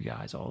bashes you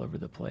guys all over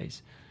the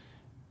place,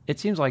 it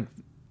seems like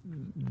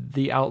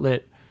the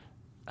outlet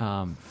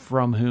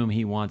from whom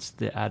he wants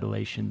the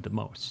adulation the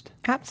most.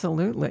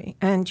 Absolutely.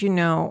 And,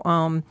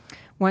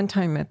 one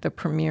time at the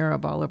premiere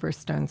of Oliver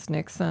Stone's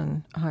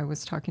Nixon, I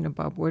was talking to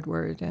Bob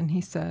Woodward, and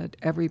he said,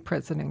 every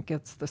president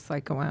gets the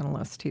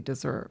psychoanalyst he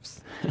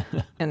deserves.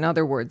 In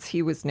other words,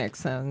 he was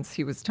Nixon's,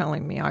 he was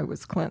telling me I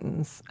was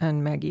Clinton's,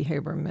 and Maggie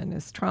Haberman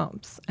is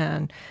Trump's.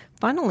 And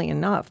funnily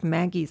enough,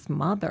 Maggie's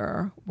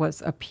mother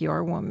was a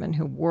PR woman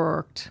who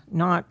worked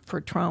not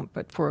for Trump,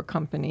 but for a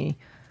company.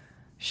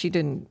 She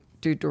didn't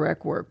do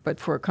direct work,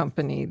 but for a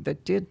company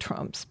that did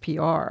Trump's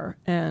PR.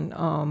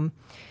 And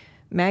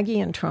Maggie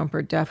and Trump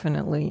are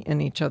definitely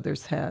in each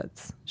other's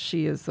heads.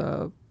 She is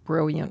a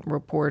brilliant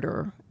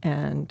reporter,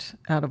 and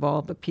out of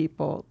all the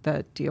people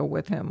that deal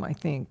with him, I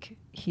think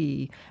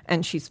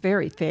and she's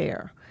very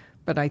fair,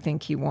 but I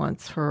think he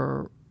wants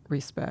her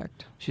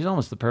respect. She's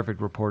almost the perfect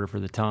reporter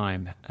for the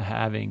time,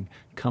 having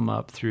come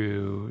up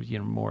through,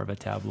 more of a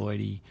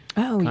tabloidy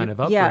kind of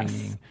upbringing.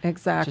 Yes,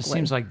 exactly. It just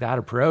seems like that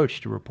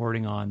approach to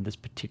reporting on this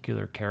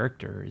particular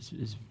character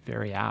is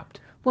very apt.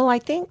 Well, I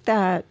think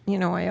that,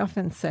 I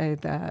often say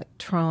that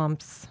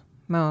Trump's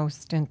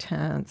most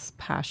intense,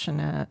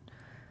 passionate,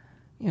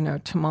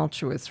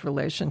 tumultuous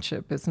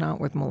relationship is not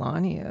with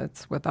Melania,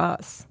 it's with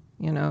us.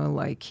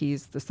 Like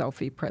he's the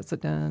selfie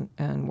president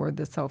and we're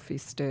the selfie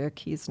stick.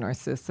 He's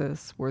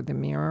Narcissus, we're the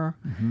mirror.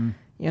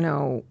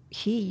 Mm-hmm.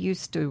 He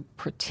used to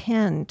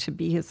pretend to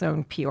be his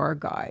own PR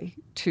guy,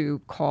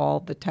 to call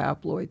the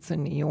tabloids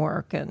in New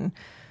York and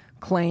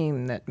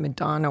claim that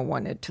Madonna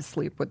wanted to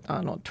sleep with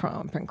Donald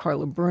Trump and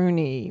Carla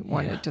Bruni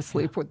wanted to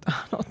sleep with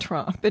Donald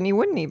Trump. And he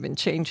wouldn't even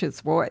change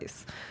his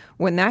voice.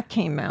 When that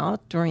came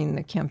out during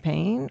the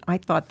campaign, I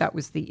thought that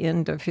was the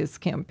end of his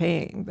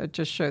campaign. That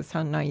just shows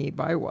how naive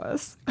I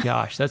was.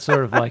 Gosh, that's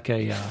sort of like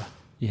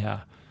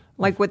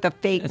like with a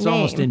fake it's name.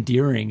 Almost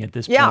endearing at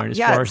this point as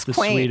far as the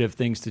quaint. Suite of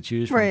things to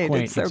choose from. Right,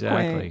 Quaint, it's so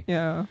exactly. Quaint.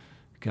 Yeah.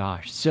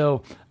 Gosh.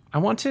 So I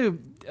want to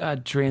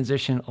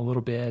transition a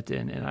little bit,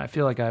 and I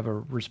feel like I have a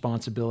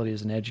responsibility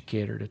as an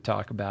educator to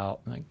talk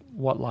about like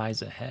what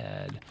lies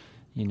ahead.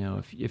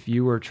 If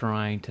you were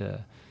trying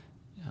to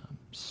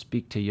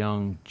speak to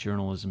young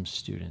journalism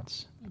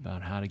students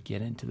about how to get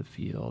into the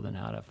field and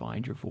how to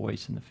find your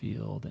voice in the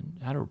field and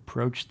how to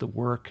approach the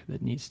work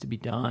that needs to be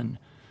done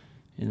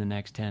in the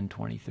next 10,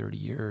 20, 30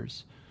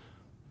 years.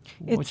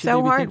 It's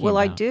so hard. Well,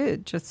 I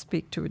did just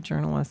speak to a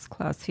journalist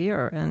class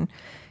here, and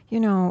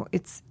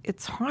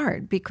it's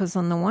hard because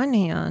on the one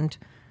hand,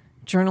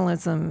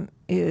 journalism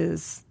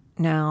is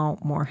now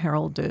more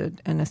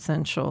heralded and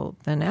essential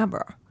than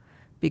ever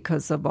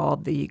because of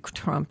all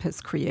Trump has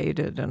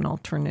created an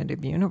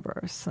alternative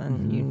universe,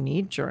 and you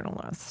need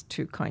journalists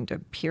to kind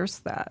of pierce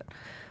that.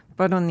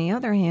 But on the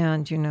other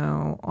hand,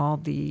 all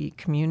the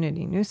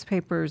community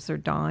newspapers are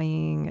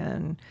dying,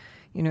 and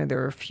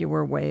there are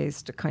fewer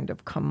ways to kind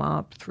of come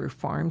up through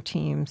farm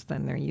teams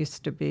than there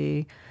used to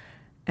be.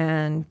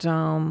 And,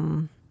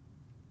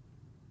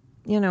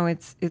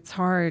 it's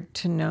hard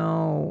to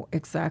know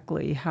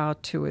exactly how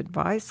to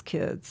advise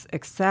kids,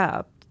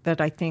 except that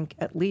I think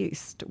at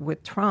least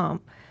with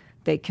Trump,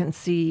 they can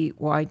see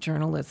why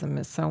journalism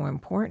is so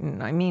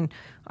important. I mean,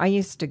 I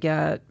used to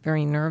get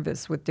very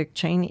nervous with Dick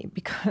Cheney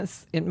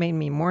because it made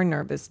me more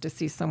nervous to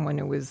see someone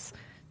who was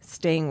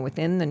staying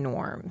within the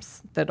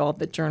norms that all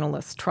the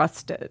journalists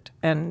trusted,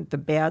 and the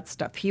bad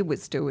stuff he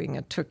was doing,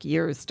 it took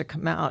years to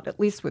come out. At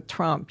least with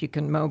Trump, you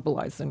can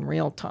mobilize in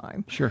real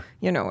time. Sure.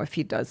 If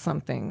he does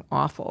something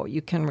awful, you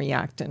can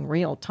react in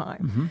real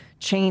time. Mm-hmm.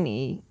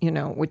 Cheney,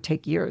 it would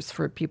take years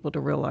for people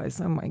to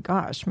realize, oh my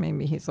gosh,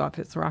 maybe he's off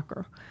his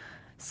rocker.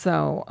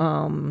 So,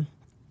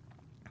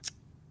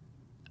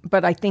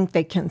 but I think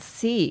they can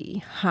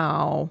see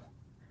how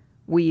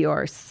we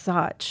are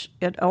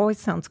it always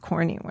sounds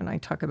corny when I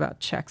talk about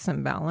checks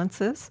and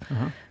balances,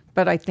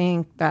 but I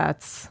think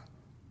that's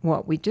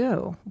what we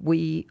do.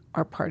 We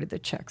are part of the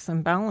checks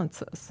and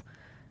balances,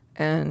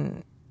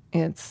 and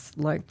it's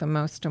like the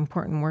most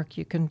important work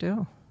you can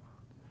do.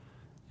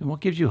 And what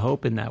gives you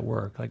hope in that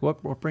work? Like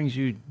what brings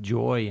you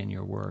joy in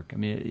your work? I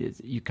mean,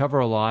 you cover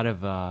a lot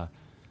of,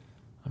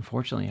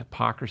 unfortunately,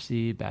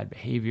 hypocrisy, bad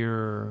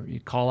behavior. You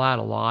call out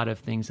a lot of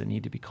things that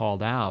need to be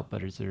called out,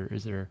 but is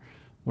there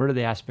what are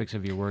the aspects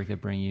of your work that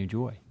bring you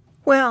joy?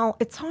 Well,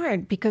 it's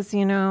hard because,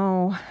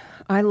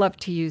 I love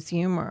to use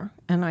humor.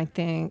 And I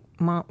think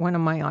one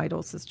of my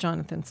idols is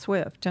Jonathan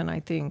Swift. And I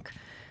think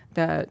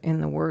that in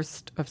the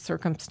worst of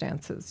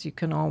circumstances, you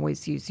can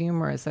always use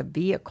humor as a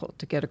vehicle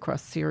to get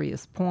across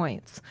serious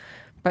points.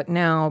 But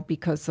now,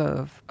 because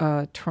of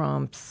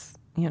Trump's,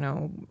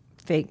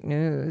 fake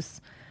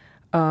news,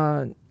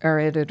 our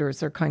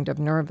editors are kind of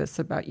nervous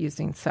about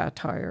using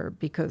satire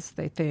because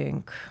they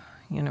think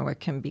it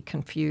can be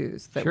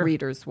confused, that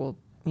readers will,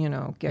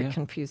 get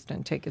confused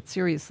and take it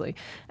seriously.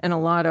 And a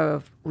lot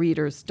of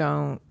readers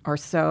are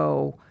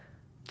so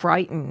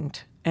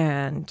frightened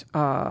and,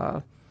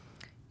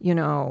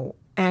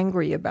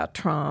 angry about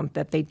Trump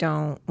that they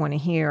don't want to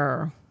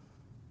hear,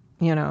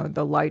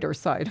 the lighter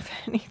side of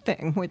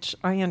anything, which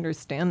I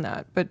understand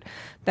that. But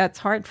that's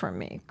hard for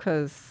me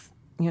because,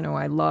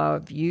 I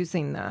love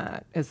using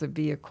that as a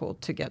vehicle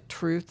to get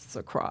truths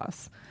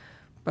across.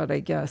 But I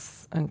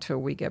guess until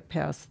we get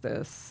past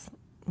this,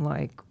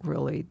 like,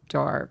 really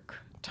dark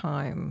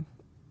time,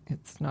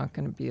 it's not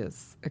going to be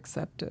as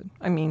accepted.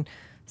 I mean,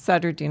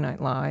 Saturday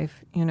Night Live,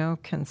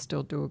 can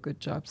still do a good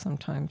job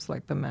sometimes,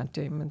 like the Matt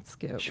Damon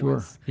skit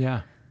was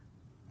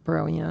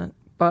brilliant.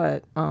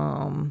 But,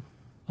 although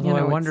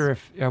I wonder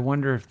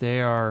if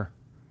they are,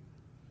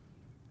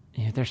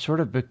 they're sort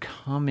of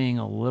becoming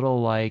a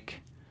little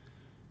like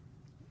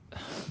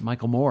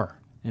Michael Moore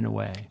in a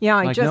way.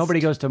 Yeah, nobody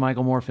goes to a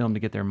Michael Moore film to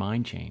get their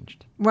mind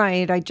changed.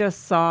 Right. I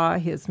just saw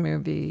his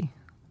movie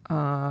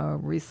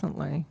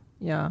recently.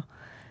 Yeah.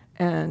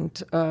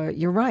 And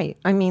you're right.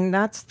 I mean,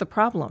 that's the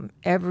problem.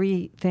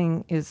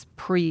 Everything is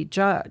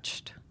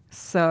prejudged.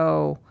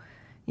 So,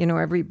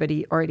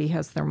 everybody already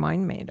has their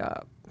mind made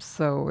up.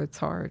 So it's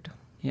hard.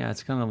 Yeah,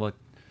 it's kind of like,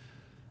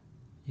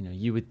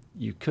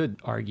 you could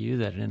argue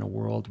that in a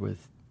world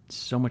with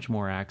so much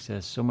more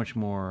access, so much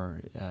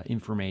more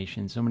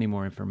information, so many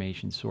more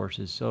information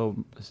sources,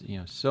 so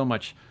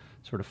much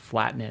sort of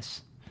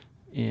flatness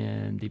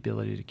in the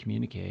ability to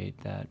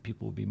communicate, that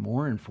people will be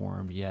more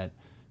informed, yet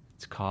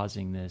it's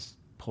causing this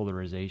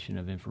polarization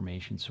of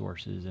information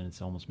sources, and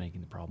it's almost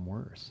making the problem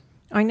worse.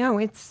 I know.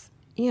 It's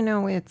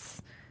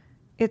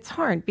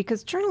hard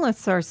because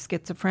journalists are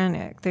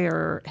schizophrenic.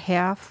 They're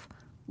half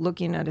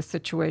looking at a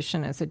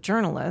situation as a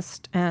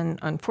journalist, and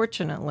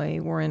unfortunately,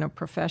 we're in a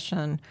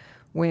profession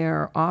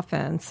where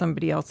often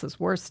somebody else's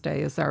worst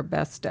day is our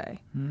best day.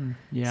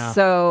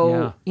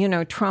 So,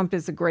 Trump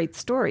is a great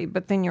story,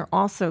 but then you're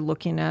also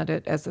looking at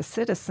it as a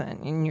citizen,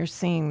 and you're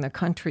seeing the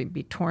country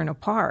be torn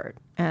apart.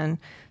 And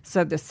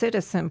so the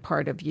citizen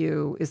part of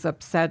you is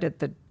upset at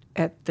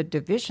the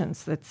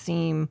divisions that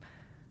seem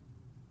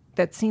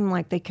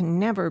like they can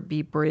never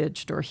be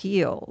bridged or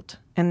healed.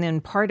 And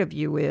then part of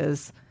you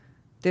is,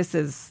 this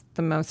is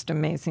the most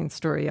amazing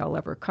story I'll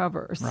ever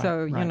cover. Right,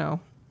 so, right.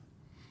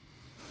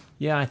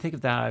 Yeah, I think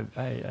of that.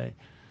 I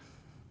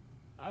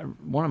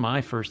one of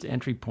my first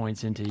entry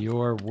points into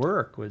your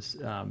work was,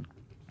 and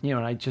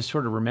I just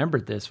sort of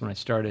remembered this when I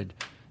started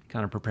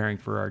kind of preparing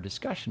for our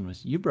discussion,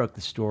 was you broke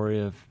the story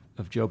of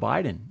Joe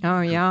Biden.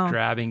 Oh, yeah.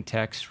 Grabbing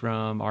texts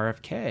from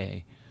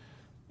RFK.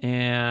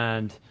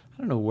 And I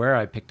don't know where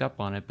I picked up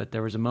on it, but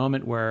there was a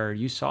moment where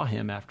you saw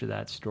him after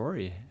that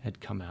story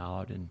had come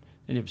out. And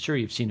I'm sure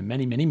you've seen him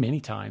many, many, many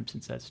times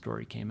since that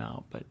story came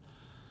out. But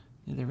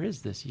there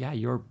is this,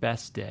 your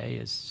best day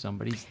is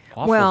somebody's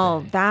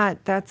awful day.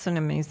 That's an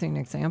amazing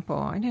example.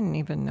 I didn't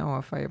even know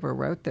if I ever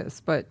wrote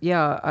this. But,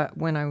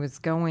 when I was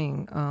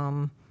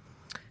going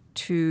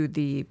to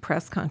the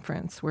press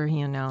conference where he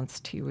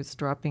announced he was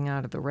dropping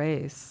out of the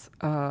race,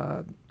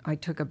 I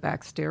took a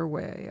back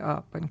stairway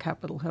up on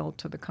Capitol Hill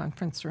to the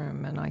conference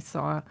room, and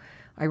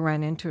I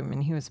ran into him,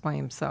 and he was by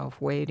himself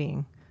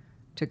waiting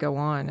to go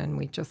on, and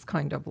we just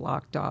kind of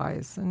locked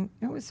eyes, and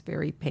it was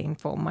very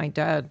painful. My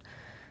dad,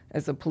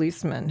 as a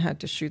policeman, had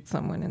to shoot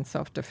someone in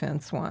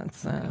self-defense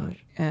once,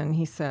 and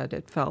he said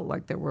it felt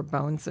like there were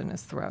bones in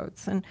his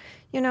throats. And,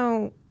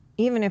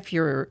 even if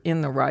you're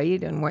in the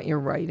right and what you're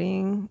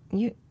writing,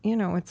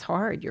 it's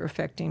hard. You're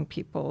affecting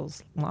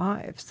people's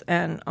lives.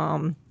 And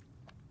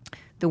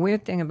the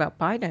weird thing about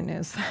Biden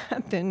is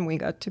that then we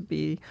got to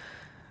be,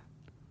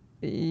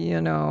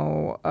 on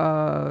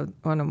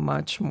a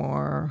much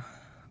more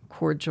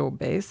cordial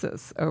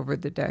basis over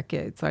the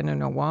decades. I don't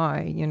know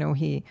why.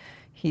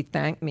 He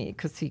thanked me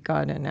because he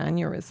got an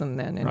aneurysm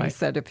then, and he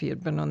said if he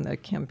had been on the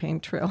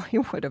campaign trail, he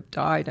would have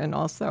died. And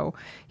also,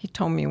 he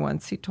told me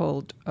once, he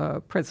told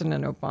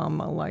President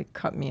Obama,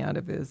 cut me out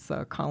of his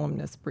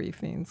columnist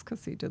briefings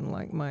because he didn't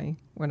like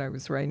what I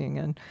was writing.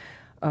 And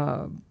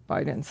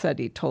Biden said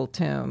he told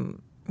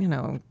him,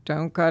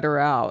 don't gut her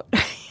out.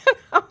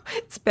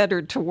 It's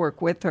better to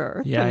work with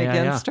her than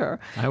against her.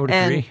 I would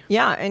agree.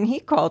 Yeah, and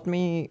he called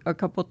me a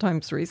couple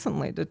times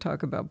recently to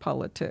talk about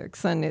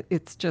politics, and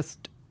it's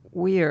just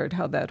weird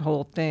how that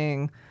whole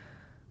thing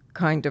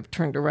kind of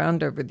turned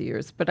around over the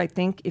years. But I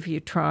think if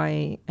you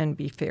try and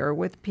be fair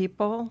with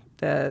people,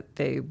 that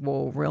they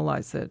will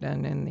realize it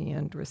and in the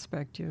end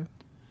respect you.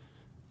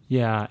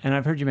 Yeah, and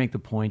I've heard you make the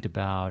point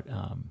about,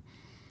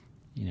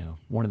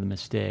 one of the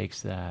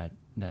mistakes that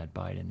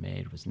Biden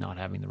made was not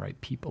having the right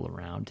people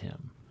around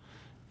him.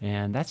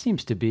 And that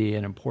seems to be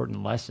an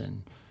important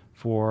lesson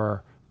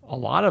for a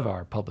lot of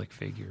our public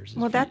figures.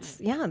 Well, that's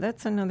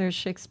another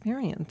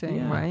Shakespearean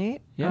thing, right?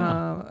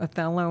 Yeah.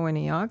 Othello and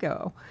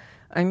Iago.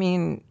 I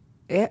mean,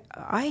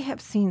 I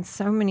have seen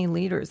so many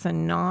leaders,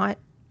 and not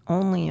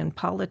only in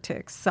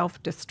politics,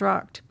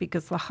 self-destruct,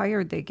 because the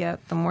higher they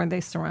get, the more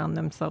they surround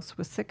themselves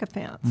with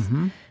sycophants.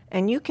 Mm-hmm.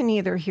 And you can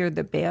either hear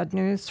the bad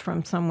news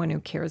from someone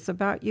who cares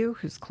about you,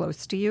 who's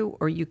close to you,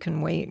 or you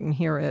can wait and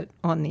hear it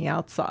on the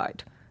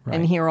outside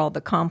and hear all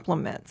the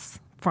compliments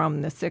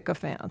from the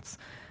sycophants.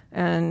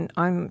 And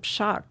I'm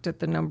shocked at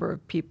the number of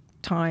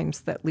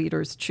times that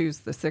leaders choose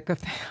the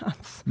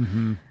sycophants,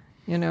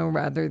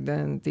 rather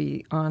than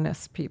the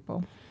honest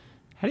people.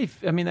 How do you?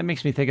 I mean, that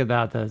makes me think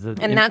about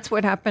and that's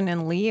what happened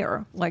in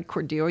Lear. Like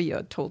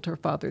Cordelia told her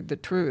father the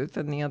truth,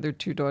 and the other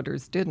two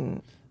daughters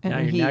didn't.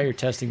 And now you're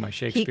testing my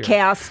Shakespeare.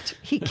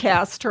 He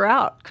cast her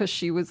out because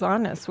she was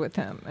honest with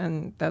him,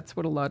 and that's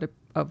what a lot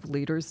of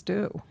leaders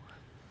do.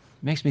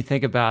 Makes me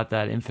think about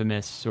that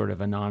infamous sort of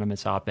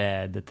anonymous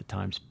op-ed that the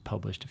Times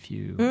published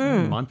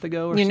a month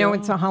ago or so.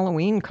 It's a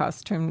Halloween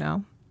costume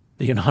now.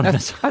 The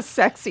anonymous. A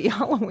sexy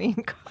Halloween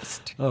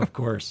costume. Of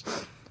course.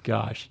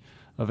 Gosh.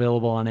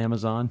 Available on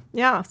Amazon?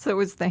 Yeah, so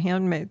is The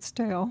Handmaid's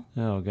Tale.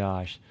 Oh,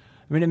 gosh.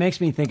 I mean, it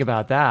makes me think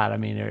about that. I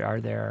mean,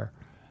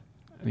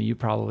 you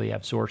probably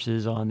have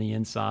sources on the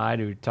inside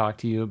who talk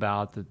to you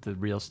about the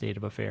real state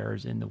of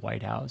affairs in the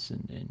White House.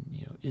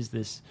 And is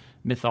this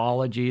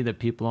mythology that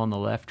people on the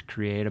left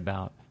create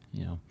about,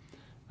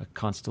 a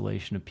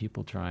constellation of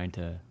people trying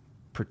to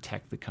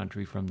protect the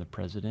country from the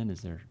president?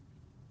 Is there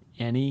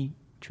any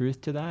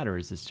truth to that, or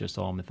is this just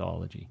all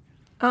mythology?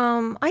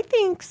 I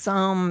think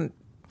some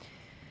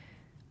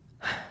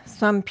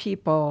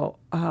people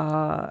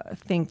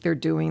think they're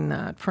doing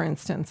that. For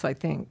instance, I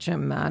think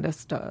Jim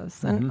Mattis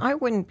does. And I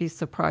wouldn't be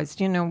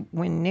surprised.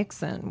 When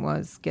Nixon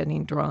was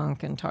getting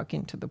drunk and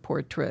talking to the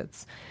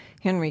portraits,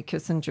 Henry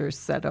Kissinger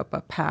set up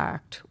a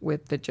pact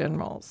with the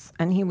generals.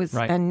 And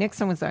and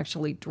Nixon was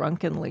actually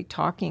drunkenly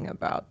talking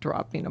about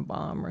dropping a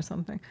bomb or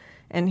something.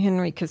 And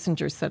Henry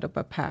Kissinger set up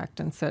a pact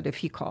and said, if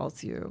he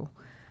calls you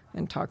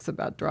and talks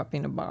about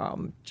dropping a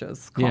bomb,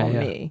 just call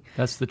me.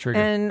 That's the trigger.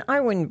 And I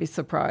wouldn't be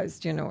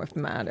surprised, if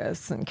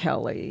Mattis and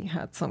Kelly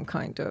had some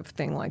kind of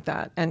thing like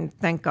that. And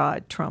thank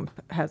God Trump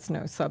has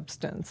no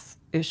substance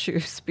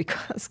issues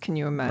because can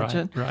you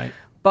imagine? Right.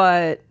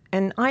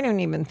 And I don't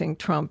even think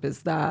Trump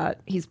is that.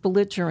 He's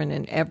belligerent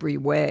in every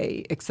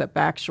way except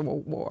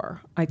actual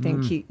war. I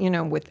think he,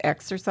 with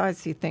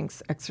exercise, he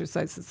thinks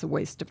exercise is a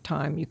waste of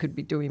time. You could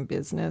be doing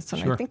business.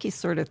 And I think he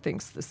sort of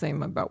thinks the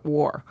same about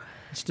war.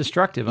 It's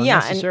destructive,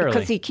 unnecessarily. Yeah,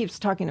 because he keeps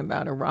talking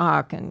about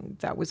Iraq, and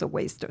that was a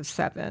waste of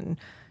 $7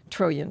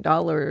 trillion.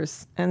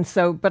 And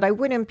so, but I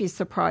wouldn't be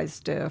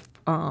surprised if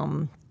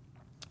some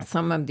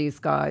of these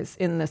guys,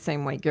 in the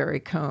same way Gary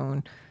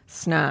Cohn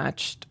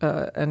snatched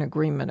an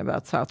agreement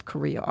about South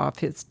Korea off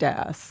his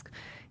desk,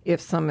 if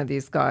some of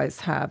these guys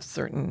have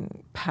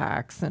certain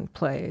pacts in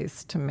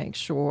place to make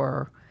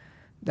sure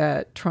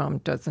that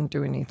Trump doesn't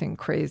do anything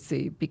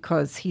crazy,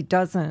 because he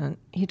doesn't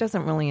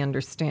really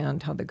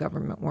understand how the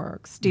government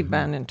works. Steve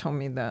Bannon told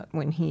me that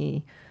when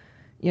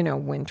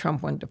when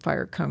Trump wanted to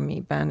fire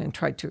Comey, Bannon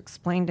tried to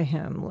explain to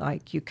him,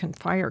 like, you can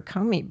fire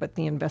Comey, but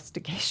the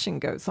investigation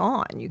goes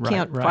on. You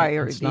can't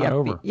fire it's the not FBI.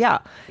 over. Yeah,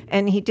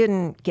 and he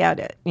didn't get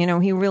it.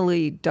 He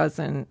really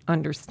doesn't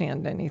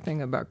understand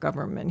anything about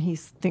government. He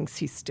thinks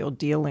he's still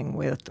dealing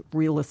with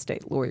real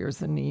estate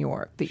lawyers in New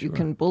York, that you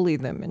can bully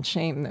them and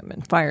shame them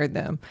and fire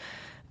them.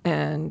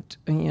 And,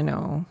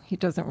 he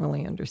doesn't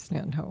really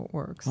understand how it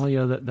works.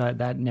 Well,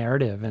 that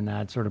narrative and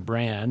that sort of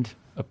brand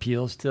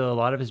appeals to a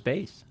lot of his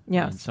base.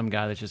 Yes. And some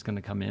guy that's just going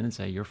to come in and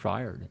say, you're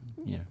fired.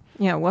 And,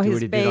 yeah, well,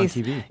 his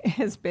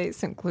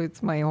base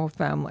includes my whole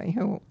family,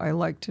 who I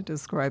like to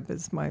describe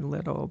as my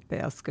little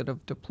basket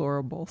of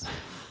deplorables.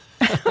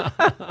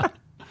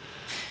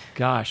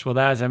 Gosh, well,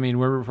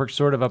 we're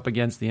sort of up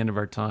against the end of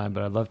our time,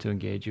 but I'd love to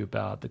engage you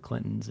about the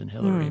Clintons and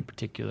Hillary in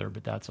particular,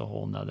 but that's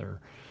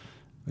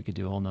we could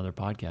do a whole nother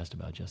podcast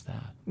about just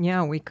that.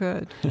 Yeah, we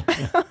could.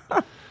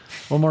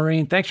 Well,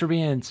 Maureen, thanks for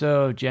being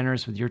so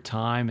generous with your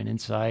time and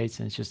insights.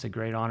 And it's just a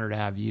great honor to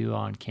have you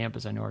on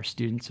campus. I know our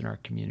students and our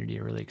community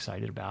are really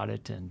excited about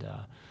it. And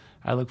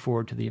I look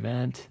forward to the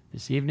event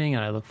this evening.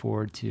 And I look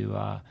forward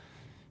to,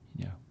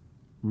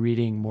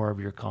 reading more of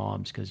your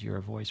columns, because you're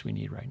a voice we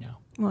need right now.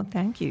 Well,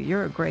 thank you.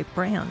 You're a great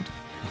brand.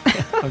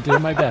 I'm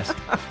doing my best.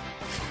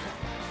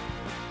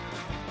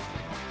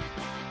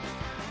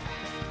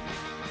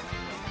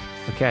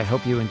 Okay, I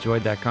hope you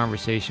enjoyed that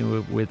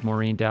conversation with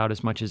Maureen Dowd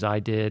as much as I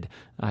did.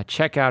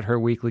 Check out her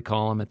weekly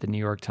column at the New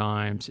York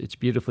Times. It's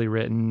beautifully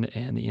written,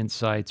 and the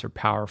insights are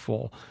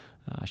powerful.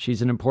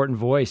 She's an important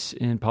voice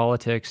in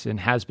politics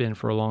and has been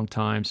for a long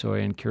time, so I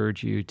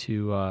encourage you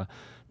to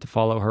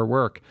follow her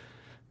work.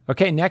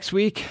 Okay, next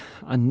week,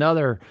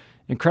 another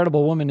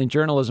incredible woman in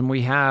journalism.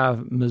 We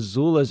have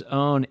Missoula's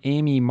own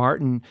Amy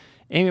Martin.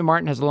 Amy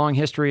Martin has a long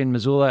history in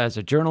Missoula as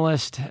a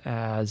journalist,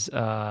 as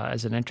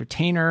an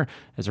entertainer,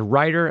 as a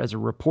writer, as a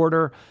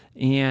reporter,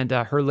 and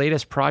her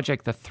latest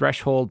project, the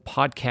Threshold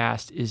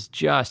podcast, is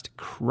just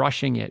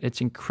crushing it.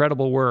 It's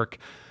incredible work.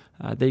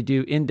 They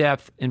do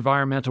in-depth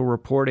environmental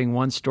reporting,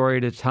 one story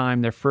at a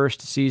time. Their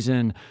first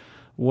season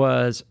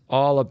was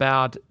all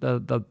about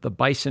the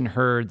bison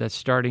herd that's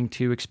starting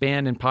to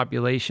expand in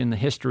population, the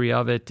history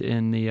of it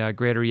in the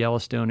greater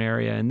Yellowstone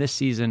area. And this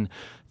season,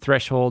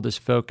 Threshold is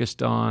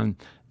focused on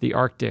the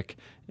Arctic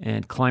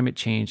and climate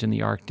change in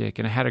the Arctic.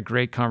 And I had a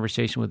great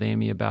conversation with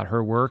Amy about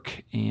her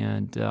work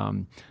and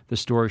the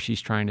story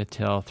she's trying to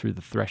tell through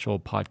the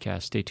Threshold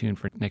podcast. Stay tuned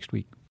for next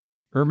week.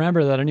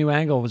 Remember that A New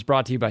Angle was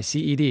brought to you by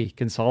CED,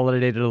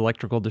 Consolidated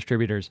Electrical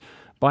Distributors.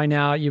 By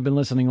now, you've been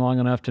listening long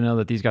enough to know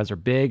that these guys are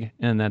big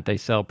and that they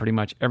sell pretty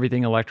much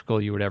everything electrical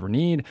you would ever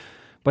need.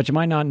 But you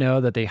might not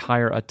know that they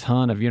hire a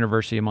ton of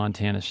University of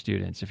Montana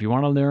students. If you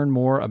want to learn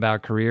more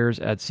about careers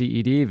at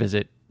CED,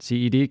 visit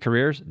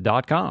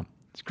cedcareers.com.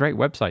 It's a great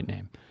website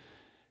name.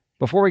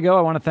 Before we go,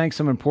 I want to thank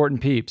some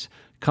important peeps.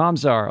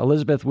 Comzar,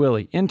 Elizabeth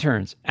Willie,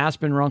 interns,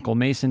 Aspen Runkle,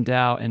 Mason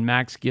Dow, and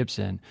Max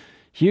Gibson.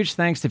 Huge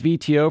thanks to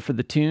VTO for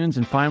the tunes,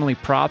 and finally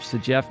props to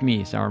Jeff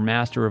Meese, our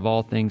master of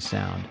all things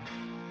sound.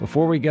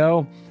 Before we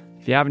go,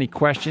 if you have any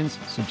questions,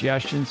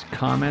 suggestions,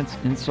 comments,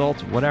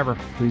 insults, whatever,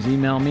 please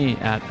email me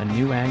at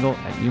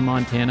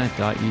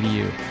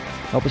anewangle@umontana.edu.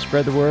 Help us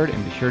spread the word,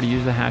 and be sure to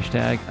use the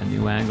hashtag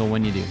 #anewangle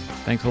when you do.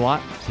 Thanks a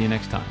lot. See you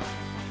next time.